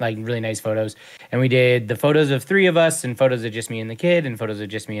getting like really nice photos. And we did the photos of 3 of us and photos of just me and the kid and photos of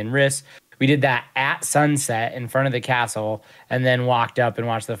just me and Riss. We did that at sunset in front of the castle and then walked up and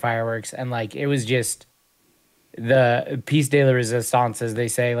watched the fireworks. And like, it was just the piece de la resistance, as they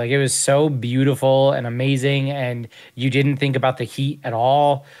say. Like, it was so beautiful and amazing. And you didn't think about the heat at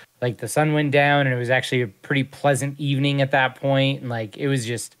all. Like, the sun went down and it was actually a pretty pleasant evening at that point. And like, it was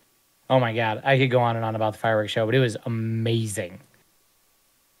just, oh my God, I could go on and on about the fireworks show, but it was amazing.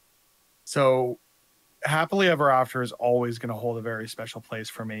 So Happily Ever After is always going to hold a very special place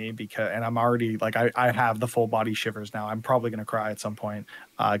for me and I'm already like, I have the full body shivers now. I'm probably going to cry at some point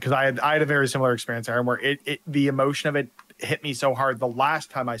because I had a very similar experience, Aaron, where the emotion of it hit me so hard the last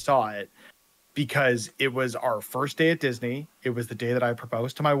time I saw it, because it was our first day at Disney. It was the day that I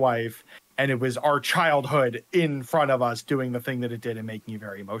proposed to my wife, and it was our childhood in front of us doing the thing that it did and making you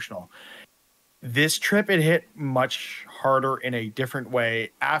very emotional. This trip, it hit much harder in a different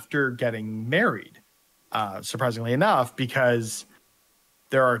way after getting married. Surprisingly enough, because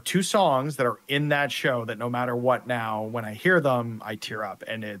there are 2 songs that are in that show that no matter what now, when I hear them, I tear up.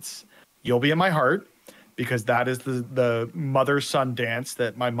 And it's You'll Be in My Heart, because that is the mother-son dance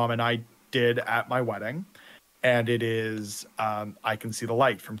that my mom and I did at my wedding. And it is I Can See the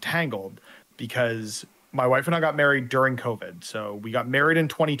Light from Tangled, because my wife and I got married during COVID. So we got married in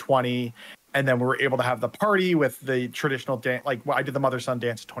 2020. And then we were able to have the party with the traditional dance. Like, I did the mother-son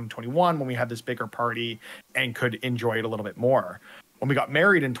dance in 2021 when we had this bigger party and could enjoy it a little bit more. When we got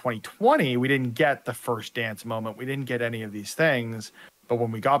married in 2020, we didn't get the first dance moment. We didn't get any of these things. But when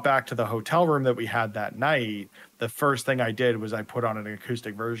we got back to the hotel room that we had that night, the first thing I did was I put on an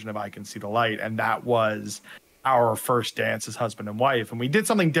acoustic version of I Can See the Light. And that was our first dance as husband and wife. And we did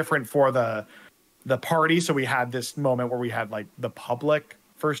something different for the party. So we had this moment where we had like the public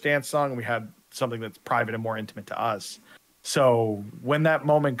first dance song, and we had something that's private and more intimate to us. So when that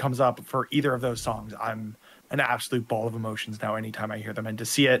moment comes up for either of those songs, I'm an absolute ball of emotions now anytime I hear them. And to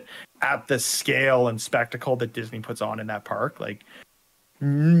see it at the scale and spectacle that Disney puts on in that park, like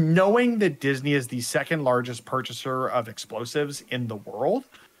knowing that Disney is the second largest purchaser of explosives in the world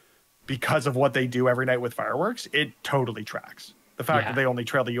because of what they do every night with fireworks, it totally tracks. The fact that they only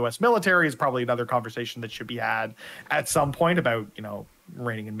trail the U.S. military is probably another conversation that should be had at some point about,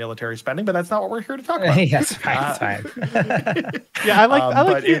 reining in military spending, but that's not what we're here to talk about. Yes, fine. Yeah, I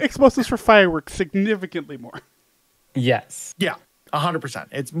like the explosives for fireworks significantly more. Yes. Yeah, 100%.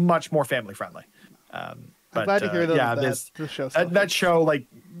 It's much more family friendly. But I'm glad to hear that. That show, like,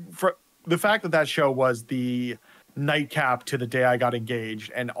 for the fact that show was the nightcap to the day I got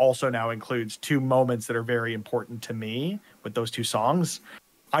engaged, and also now includes 2 moments that are very important to me with those 2 songs.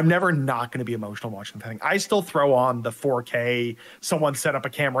 I'm never not going to be emotional watching the thing. I still throw on the 4K. Someone set up a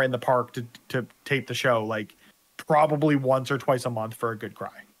camera in the park to tape the show, like probably once or twice a month for a good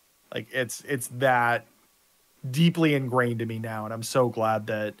cry. Like it's that deeply ingrained in me now, and I'm so glad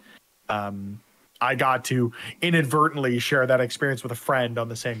that I got to inadvertently share that experience with a friend on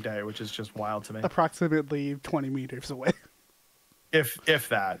the same day, which is just wild to me. Approximately 20 meters away. If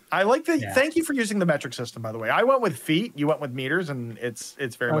that. I like the Yeah. Thank you for using the metric system, by the way. I went with feet, you went with meters, and it's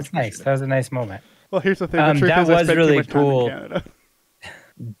very That much was nice. appreciated. That was a nice moment. Well, here's the thing. The truth that is I was spent really too much time cool. in Canada.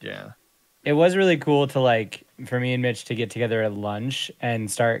 Yeah. It was really cool to like for me and Mitch to get together at lunch and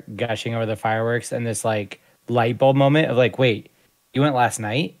start gushing over the fireworks and this like light bulb moment of like, wait, you went last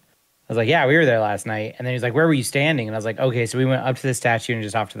night? I was like, yeah, we were there last night. And then he's like, where were you standing? And I was like, okay, so we went up to the statue and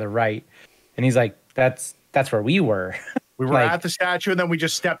just off to the right. And he's like, that's where we were. We were Like- at the statue, and then we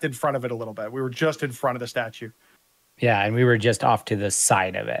just stepped in front of it a little bit. We were just in front of the statue. Yeah, and we were just off to the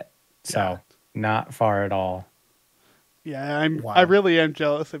side of it. So not far at all. Yeah, Wow. I really am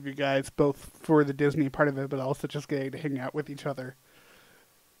jealous of you guys, both for the Disney part of it, but also just getting to hang out with each other.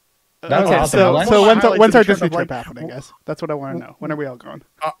 That was Okay, awesome. so, One so of the highlights when's of our the trip Disney of, trip like, happening, I guess? That's what I want to know. When are we all going?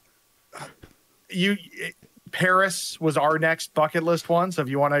 Paris was our next bucket list one. So if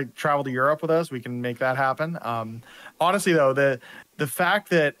you want to travel to Europe with us, we can make that happen. Honestly, though, the fact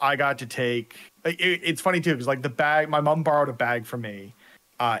that I got to take it's funny too, because like the bag, my mom borrowed a bag from me,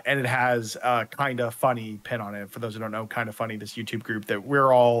 and it has a Kind of Funny pin on it. For those who don't know, Kind of Funny, this YouTube group that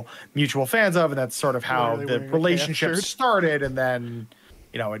we're all mutual fans of, and that's sort of how Literally the wearing a relationship KF shirt. started, and then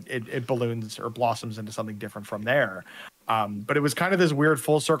it balloons or blossoms into something different from there. But it was kind of this weird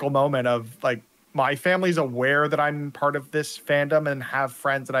full circle moment of like, my family's aware that I'm part of this fandom and have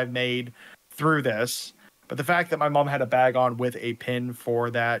friends that I've made through this. But the fact that my mom had a bag on with a pin for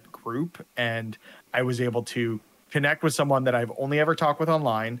that group, and I was able to connect with someone that I've only ever talked with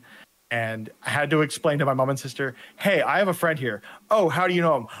online, and I had to explain to my mom and sister, hey, I have a friend here. Oh, how do you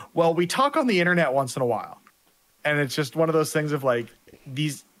know him? Well, we talk on the internet once in a while. And it's just one of those things of like,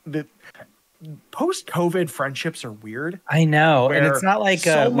 the post-COVID friendships are weird. I know. And where it's not like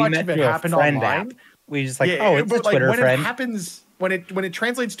so we much met of it through a happened friend online. app. We just like, Yeah, oh, it's a but, like, Twitter when friend. it happens, when it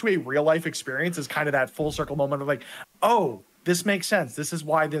translates to a real life experience, is kind of that full circle moment of like, oh, this makes sense. This is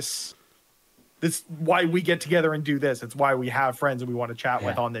why why we get together and do this. It's why we have friends and we want to chat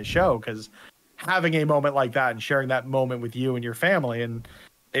with on this show, because having a moment like that and sharing that moment with you and your family, and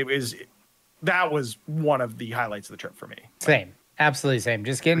that was one of the highlights of the trip for me. Same. Absolutely same.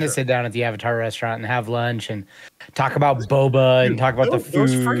 Just getting For to sure. sit down at the Avatar restaurant and have lunch and talk about boba and talk about the food.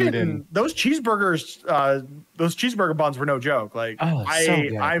 Those cheeseburgers, those cheeseburger buns were no joke. Like, Oh, so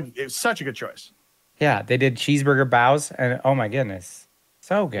good. it was such a good choice. Yeah, they did cheeseburger bows and oh my goodness.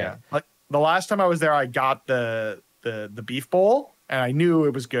 So good. Yeah. Like the last time I was there, I got the beef bowl, and I knew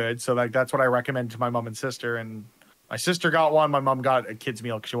it was good. So like that's what I recommended to my mom and sister. And my sister got one. My mom got a kid's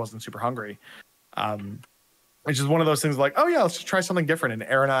meal because she wasn't super hungry. It's just one of those things like, oh yeah, let's just try something different. And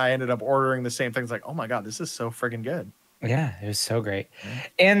Aaron and I ended up ordering the same things. Like, oh my god, this is so friggin' good. Yeah, it was so great.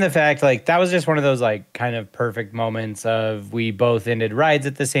 And the fact, like, that was just one of those, like, kind of perfect moments of we both ended rides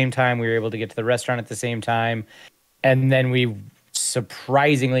at the same time. We were able to get to the restaurant at the same time. And then we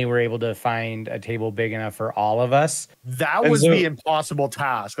surprisingly were able to find a table big enough for all of us. That And was so- the impossible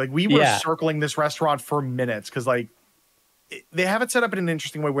task. Like, we were Yeah. circling this restaurant for minutes because, like, they have it set up in an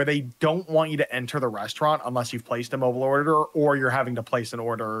interesting way where they don't want you to enter the restaurant unless you've placed a mobile order or you're having to place an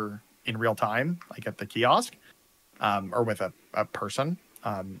order in real time, like at the kiosk, or with a person.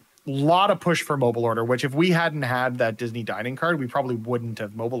 Lot of push for mobile order, which if we hadn't had that Disney dining card, we probably wouldn't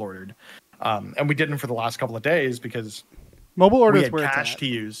have mobile ordered. And we didn't for the last couple of days because Mobile we orders had where cash it's to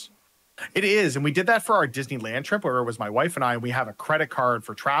at. use. It is, and we did that for our Disneyland trip where it was my wife and I, and we have a credit card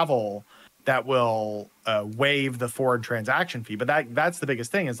for travel that will waive the foreign transaction fee. But that's the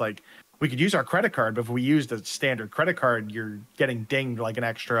biggest thing is like we could use our credit card, but if we used a standard credit card, you're getting dinged like an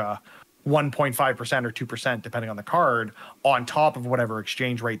extra 1.5% or 2%, depending on the card, on top of whatever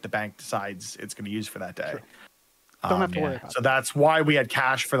exchange rate the bank decides it's going to use for that day. Sure. Don't have to yeah. worry about So it. that's why we had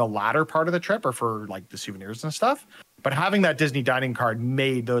cash for the latter part of the trip or for like the souvenirs and stuff. But having that Disney dining card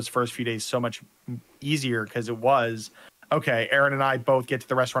made those first few days so much easier because it was, okay, Aaron and I both get to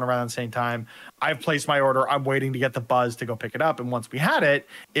the restaurant around the same time. I've placed my order. I'm waiting to get the buzz to go pick it up. And once we had it,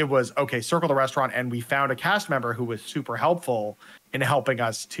 it was, okay, circle the restaurant. And we found a cast member who was super helpful in helping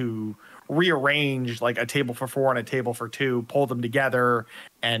us to rearrange like a table for 4 and a table for 2, pull them together.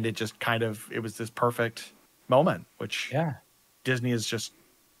 And it just kind of, it was this perfect moment, which Yeah. Disney is just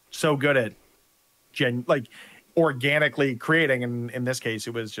so good at organically creating. And in this case,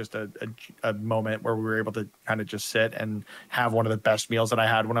 it was just a moment where we were able to kind of just sit and have one of the best meals that I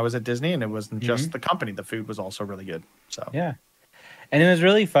had when I was at Disney. And it wasn't just the company. The food was also really good. So Yeah. And it was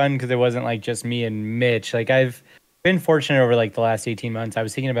really fun because it wasn't like just me and Mitch. Like I've been fortunate over like the last 18 months. I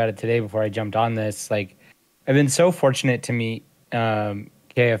was thinking about it today before I jumped on this. Like I've been so fortunate to meet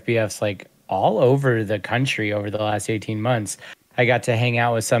KFBF's like all over the country over the last 18 months. I got to hang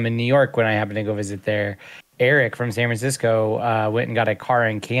out with some in New York when I happened to go visit there. Eric from San Francisco went and got a car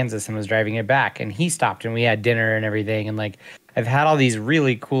in Kansas and was driving it back, and he stopped and we had dinner and everything. And like, I've had all these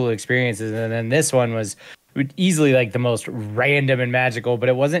really cool experiences, and then this one was easily like the most random and magical. But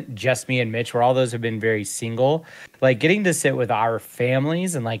it wasn't just me and Mitch, where all those have been very single. Like getting to sit with our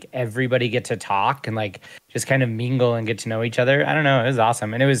families and like everybody get to talk and like just kind of mingle and get to know each other. I don't know, it was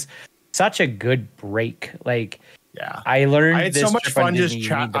awesome, and it was such a good break. Like, yeah, I learned. I had so much fun just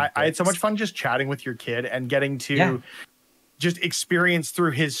I had so much fun just chatting with your kid and getting to just experience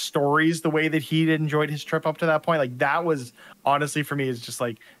through his stories the way that he'd enjoyed his trip up to that point. Like that was honestly for me is just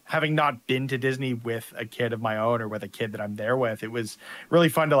like having not been to Disney with a kid of my own or with a kid that I'm there with. It was really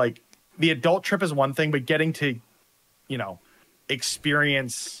fun to like the adult trip is one thing, but getting to, you know,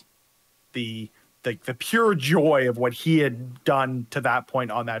 experience the pure joy of what he had done to that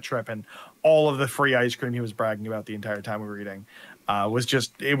point on that trip and all of the free ice cream he was bragging about the entire time we were eating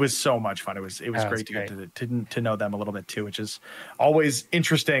it was so much fun. It was great to get to know them a little bit too, which is always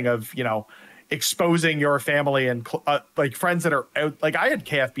interesting of, you know, exposing your family and like friends that are out. Like I had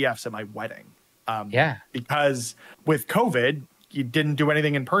KFBFs at my wedding. Because with COVID, you didn't do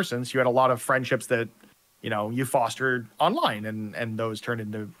anything in person. So you had a lot of friendships that, you know, you fostered online and those turned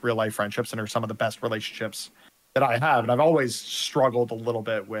into real life friendships and are some of the best relationships that I have. And I've always struggled a little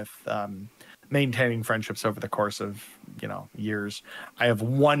bit with maintaining friendships over the course of, you know, years. I have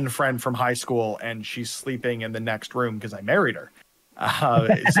one friend from high school and she's sleeping in the next room because I married her.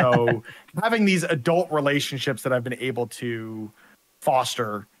 So having these adult relationships that I've been able to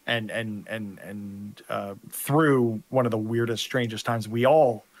foster and through one of the weirdest, strangest times we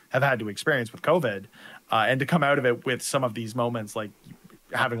all have had to experience with COVID, and to come out of it with some of these moments like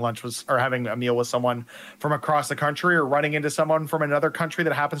having lunch with or having a meal with someone from across the country or running into someone from another country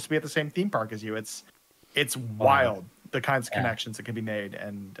that happens to be at the same theme park as you. It's wild the kinds of connections that can be made,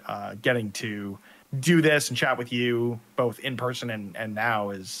 and getting to do this and chat with you both in person and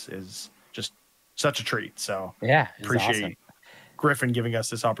now is just such a treat. So appreciate awesome. Griffin giving us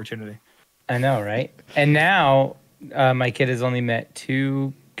this opportunity. I know, right? And now my kid has only met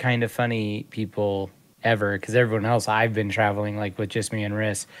two kind of funny people ever, because everyone else I've been traveling like with just me and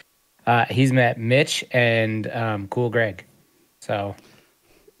Riss. He's met Mitch and Cool Greg. So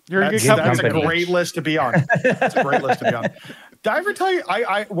that's a great list to be on. That's a great list to be on. Did I ever tell you?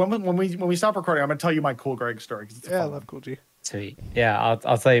 When we stop recording, I'm gonna tell you my Cool Greg story. I love Cool G. Sweet. Yeah,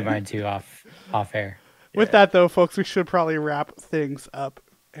 I'll tell you mine too off air. With that though, folks, we should probably wrap things up.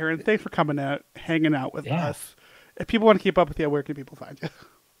 Aaron, thanks for coming out, hanging out with us. If people want to keep up with you, where can people find you?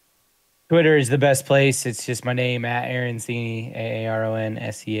 Twitter is the best place. It's just my name, at Aaronseney,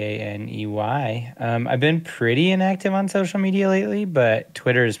 AARONSEANEY. I've been pretty inactive on social media lately, but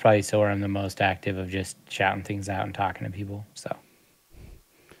Twitter is probably still where I'm the most active of just shouting things out and talking to people. So,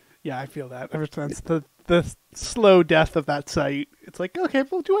 yeah, I feel that ever since the slow death of that site. It's like, okay,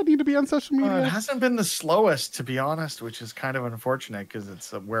 well, do I need to be on social media? It hasn't been the slowest, to be honest, which is kind of unfortunate because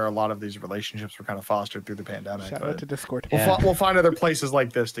it's where a lot of these relationships were kind of fostered through the pandemic. Shout out to Discord. We'll find other places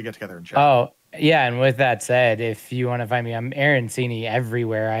like this to get together and chat. Oh, yeah, and with that said, if you want to find me, I'm Aaronseney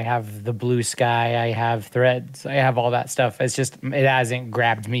everywhere. I have the Blue Sky, I have Threads, I have all that stuff. It's just, it hasn't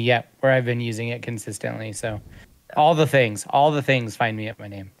grabbed me yet where I've been using it consistently. So all the things, find me at my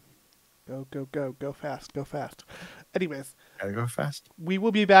name. Go fast. Anyways, gotta go fast. We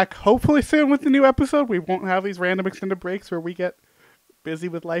will be back hopefully soon with the new episode. We won't have these random extended breaks where we get busy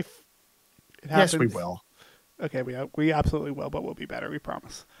with life. It happens. Yes, we will. Okay, we absolutely will, but we'll be better. We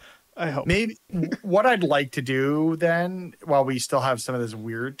promise. I hope. Maybe what I'd like to do then, while we still have some of this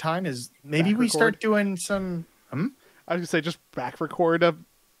weird time, is maybe we start doing some. I was gonna say just back record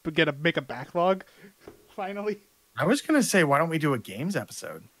make a backlog. Finally. I was gonna say, why don't we do a games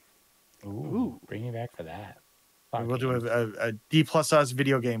episode? Ooh, bring me back for that. We'll do a D plus us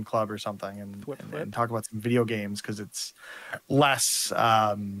video game club or something and talk about some video games because it's less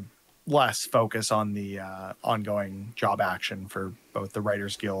focus on the ongoing job action for both the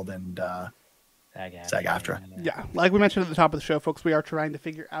Writers Guild and SAG-AFTRA. Yeah, like we mentioned at the top of the show, folks, we are trying to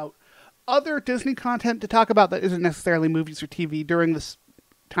figure out other Disney content to talk about that isn't necessarily movies or TV during this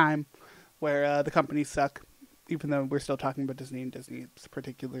time where the companies suck. Even though we're still talking about Disney, and Disney is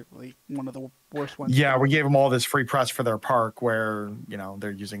particularly one of the worst ones. Yeah, we gave them all this free press for their park where, you know,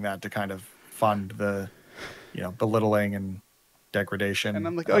 they're using that to kind of fund the, you know, belittling and degradation. And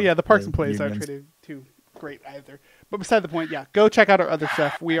I'm like, oh yeah, the parks employees aren't treated too great either. But beside the point, yeah, go check out our other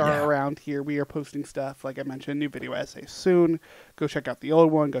stuff. We are around here. We are posting stuff. Like I mentioned, new video essays soon. Go check out the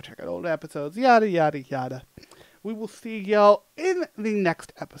old one. Go check out old episodes. Yada, yada, yada. We will see y'all in the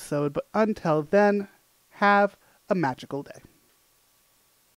next episode, but until then, have a magical day.